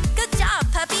 Good job,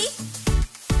 puppy.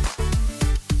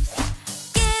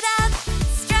 Get up,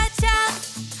 stretch out,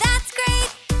 that's great,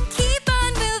 keep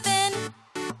on moving.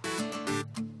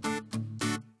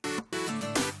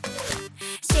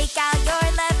 Shake out your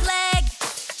left leg,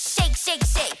 shake, shake,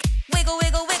 shake, wiggle,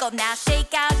 wiggle, wiggle. Now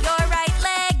shake out your right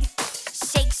leg,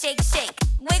 shake, shake, shake,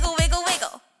 wiggle, wiggle,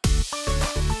 wiggle.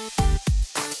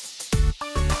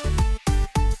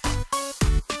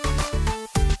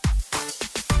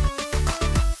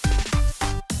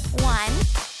 One,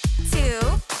 2,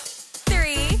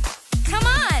 3, come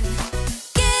on!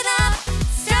 Get up,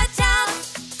 stretch out,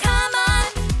 come on,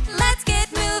 let's get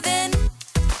moving.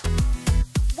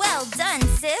 Well done,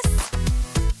 sis.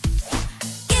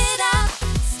 Get up,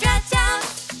 stretch out,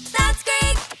 that's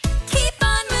great, keep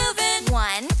on moving.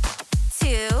 1,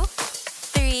 2,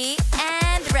 3,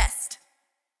 and rest.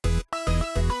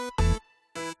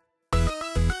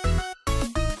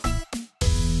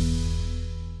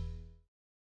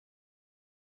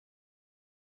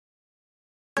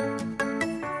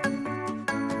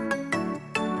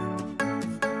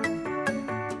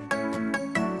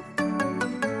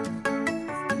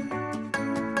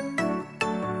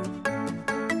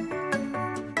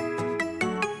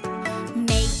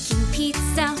 Making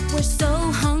pizza, we're so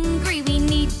hungry. We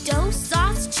need dough,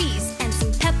 sauce, cheese, and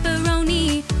some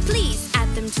pepperoni. Please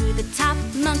add them to the top.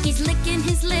 Monkey's licking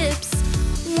his lips.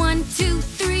 1, 2,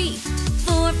 3,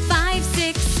 4, 5,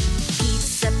 6.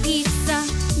 Pizza, pizza,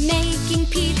 making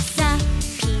pizza.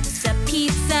 Pizza,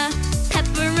 pizza,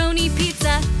 pepperoni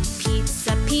pizza.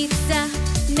 Pizza, pizza,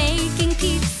 making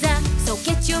pizza. So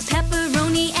get your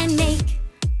pepperoni and make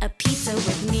a pizza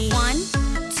with me. 1,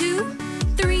 2,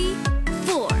 3,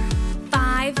 4,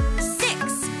 5,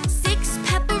 6. 6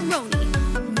 pepperoni.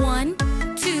 1,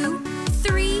 2,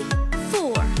 3,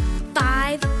 4,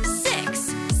 5,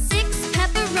 6. 6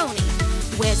 pepperoni.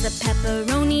 Where's the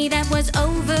pepperoni that was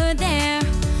over there?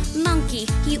 Monkey,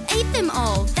 you ate them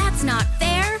all, that's not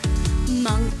fair.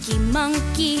 Monkey,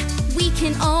 monkey, we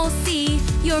can all see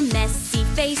your messy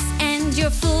face and your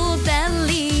full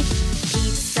belly.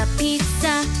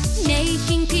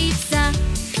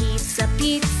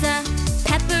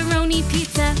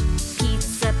 pizza.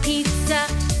 Pizza, pizza,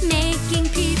 making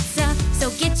pizza. So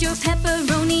get your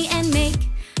pepperoni and make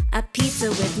a pizza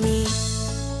with me.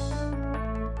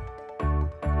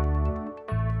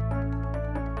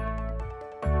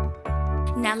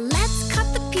 Now let's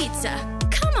cut the pizza.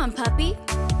 Come on, puppy.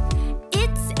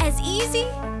 It's as easy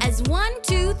as 1,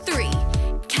 2, 3.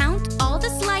 Count all the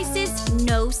slices,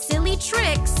 no silly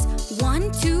tricks.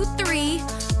 1, 2, 3,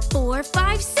 4,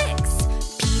 5, 6.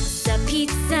 Pizza,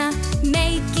 pizza,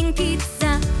 making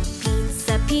pizza.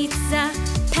 Pizza, pizza,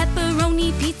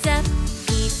 pepperoni pizza.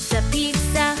 Pizza,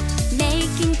 pizza,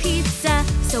 making pizza.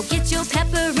 So get your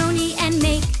pepperoni and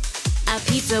make a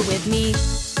pizza with me.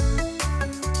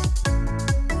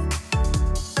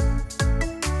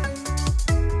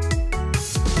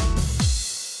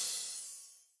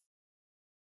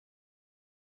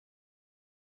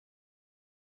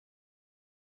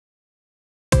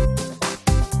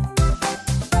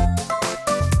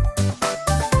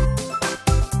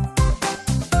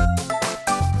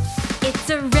 It's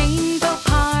a rainbow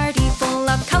party full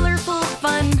of colorful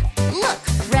fun. Look,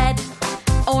 red,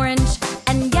 orange,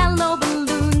 and yellow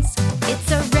balloons.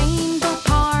 It's a rainbow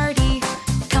party.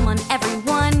 Come on,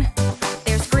 everyone.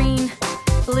 There's green,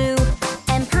 blue,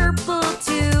 and purple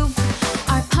too.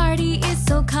 Our party is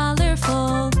so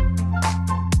colorful.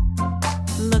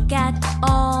 Look at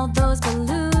all those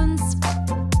balloons.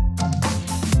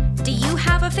 Do you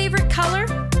have a favorite color?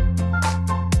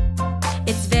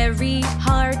 It's very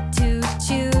hard to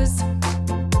choose.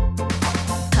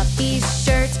 Puppy's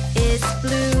shirt is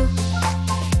blue,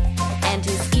 and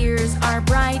his ears are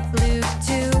bright blue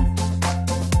too.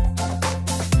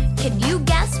 Can you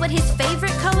guess what his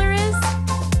favorite color is?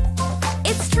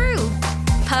 It's true,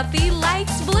 Puppy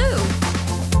likes blue.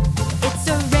 It's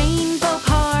a rainbow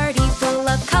party full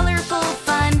of colorful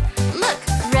fun. Look,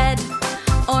 red,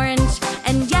 orange,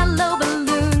 and yellow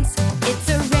balloons. It's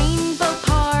a rainbow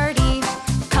party.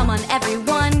 Come on,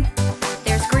 everyone.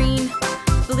 There's green,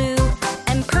 blue,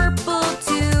 and purple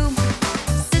too.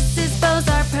 Sis's bows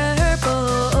are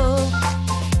purple.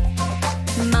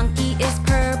 Monkey is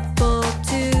purple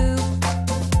too.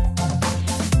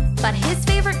 But his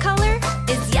favorite color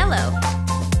is yellow.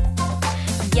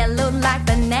 Yellow like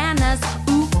bananas.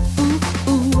 Ooh, ooh,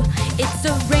 ooh. It's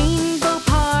a rainbow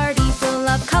party full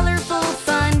of colorful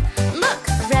fun. Look,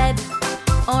 red,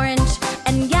 orange,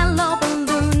 and yellow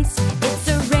balloons. It's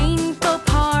a rainbow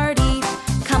party.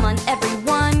 Come on,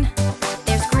 everyone.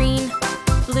 There's green,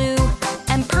 blue,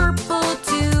 and purple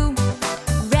too.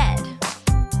 Red,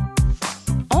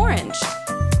 orange,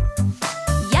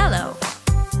 yellow,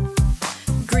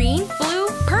 green, blue,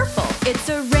 purple. It's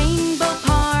a rainbow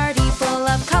party full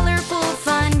of colorful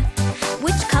fun.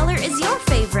 Which color is your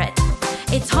favorite?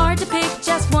 It's hard to pick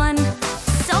just one.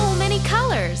 So many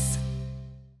colors.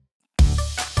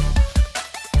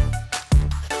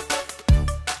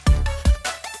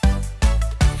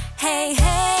 Hey,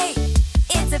 hey,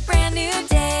 it's a brand new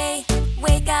day.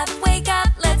 Wake up,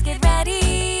 let's get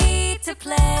ready to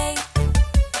play.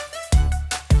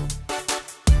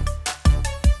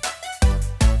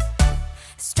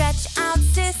 Stretch out,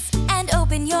 sis, and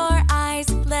open your eyes.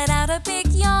 Let out a big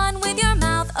yawn with your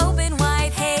mouth open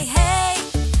wide. Hey, hey,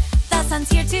 the sun's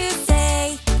here to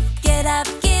say, get up,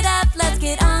 let's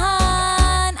get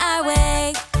on our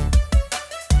way.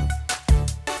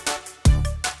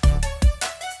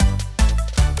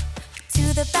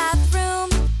 To the bathroom,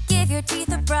 give your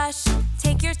teeth a brush.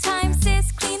 Take your time,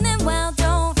 sis, clean them well,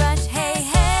 don't rush. Hey,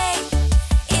 hey,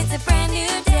 it's a brand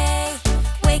new day.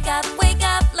 Wake up,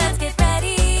 let's get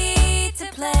ready to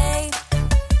play.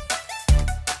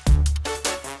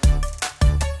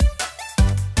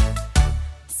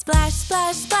 Splash,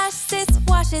 splash, splash, sis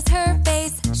washes her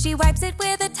face. She wipes it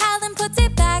with a towel and puts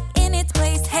it back in its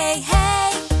place. Hey,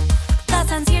 hey, the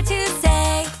sun's here to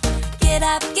say, get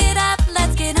up,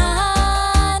 let's get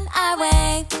on our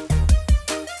way.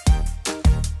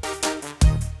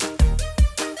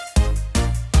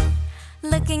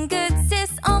 Looking good,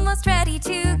 sis, almost ready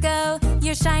to go.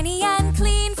 You're shiny and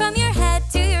clean from your head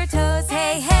to your toes.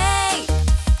 Hey, hey,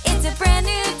 it's a brand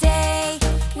new day.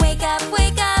 Wake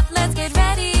up, let's get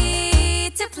ready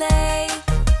to play.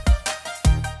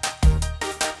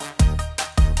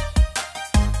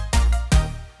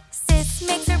 Sis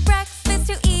makes her breakfast.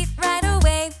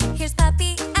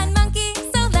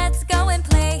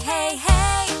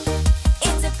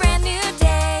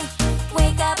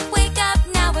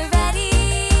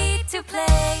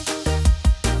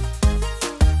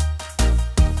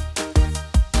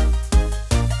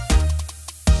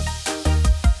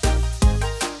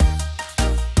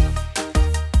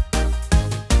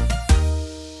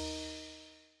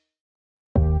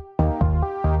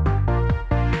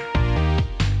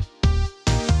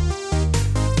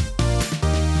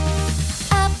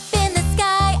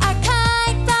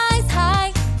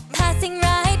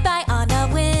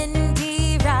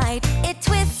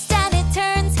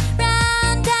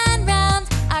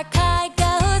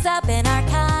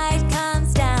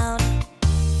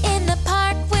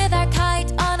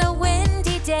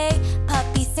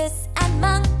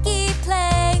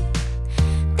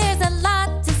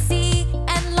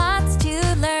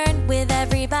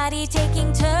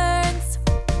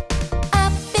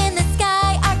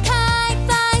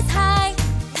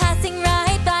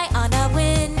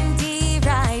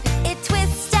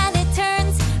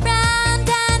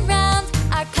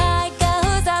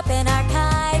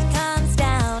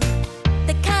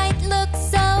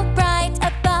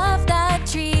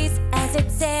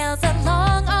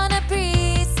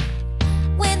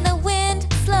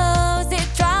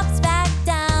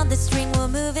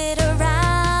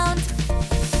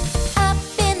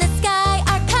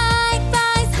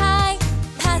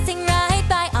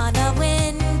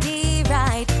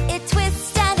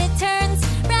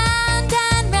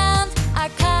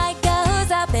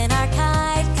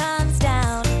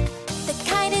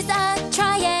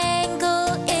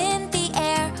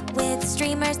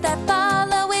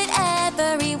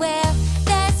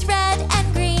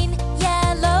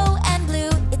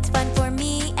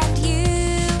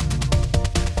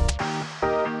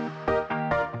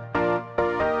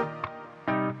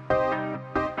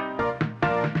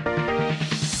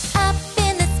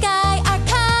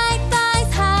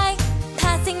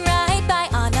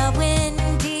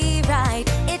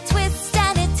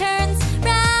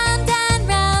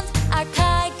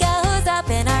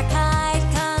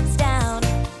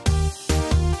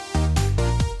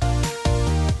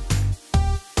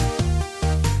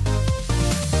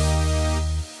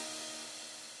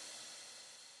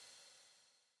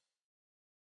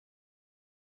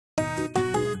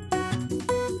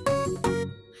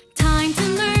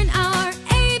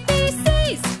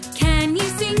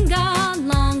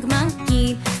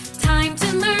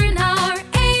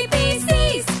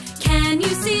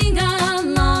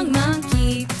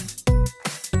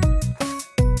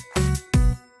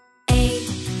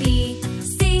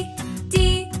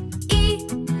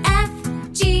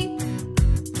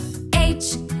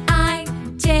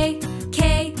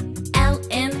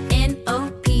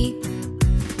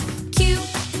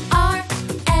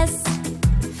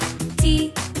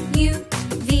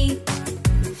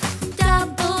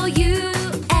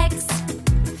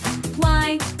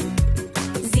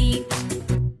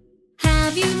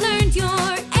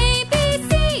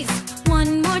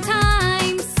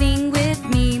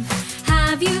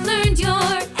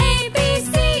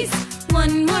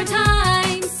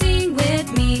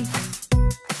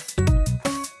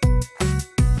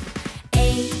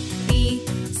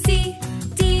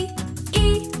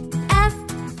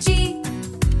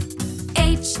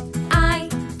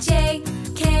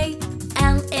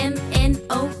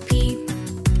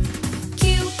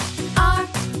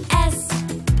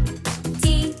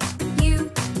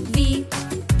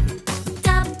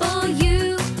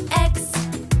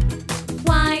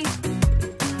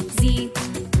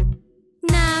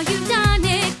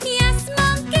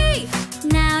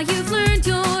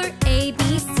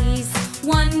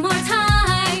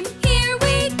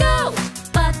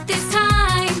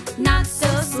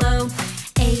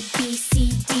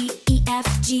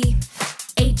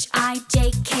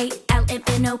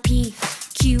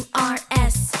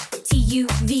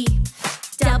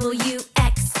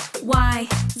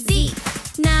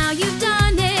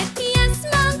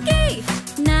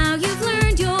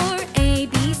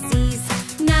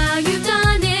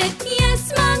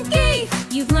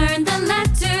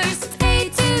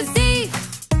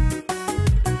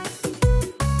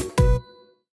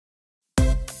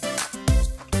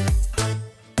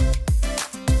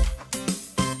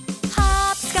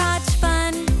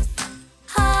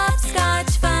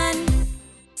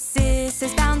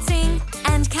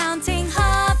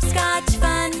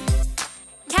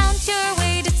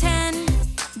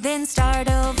 can start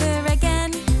over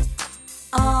again.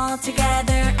 All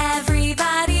together,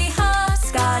 everybody,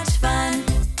 hopscotch fun.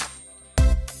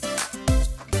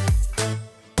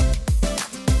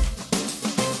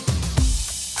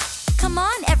 Come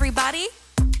on, everybody.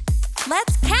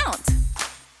 Let's count.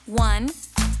 1,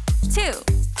 2,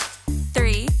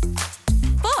 3,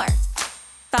 4,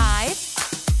 5,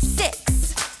 6,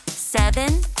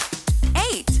 7,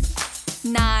 8,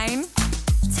 9,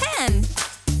 10.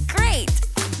 Great!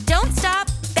 Don't stop,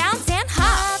 bounce and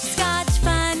hop. Hopscotch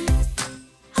fun,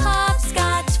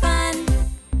 hopscotch fun.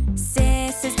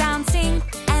 Sis is bouncing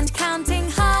and counting,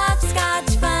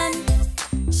 hopscotch fun.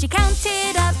 She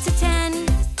counted up to 10,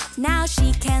 now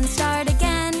she can start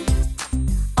again.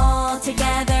 All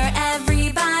together,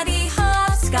 everybody,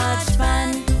 hopscotch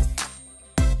fun.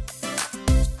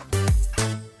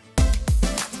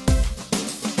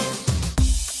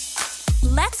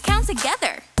 Let's count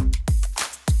together.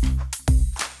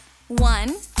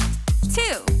 1,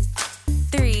 2,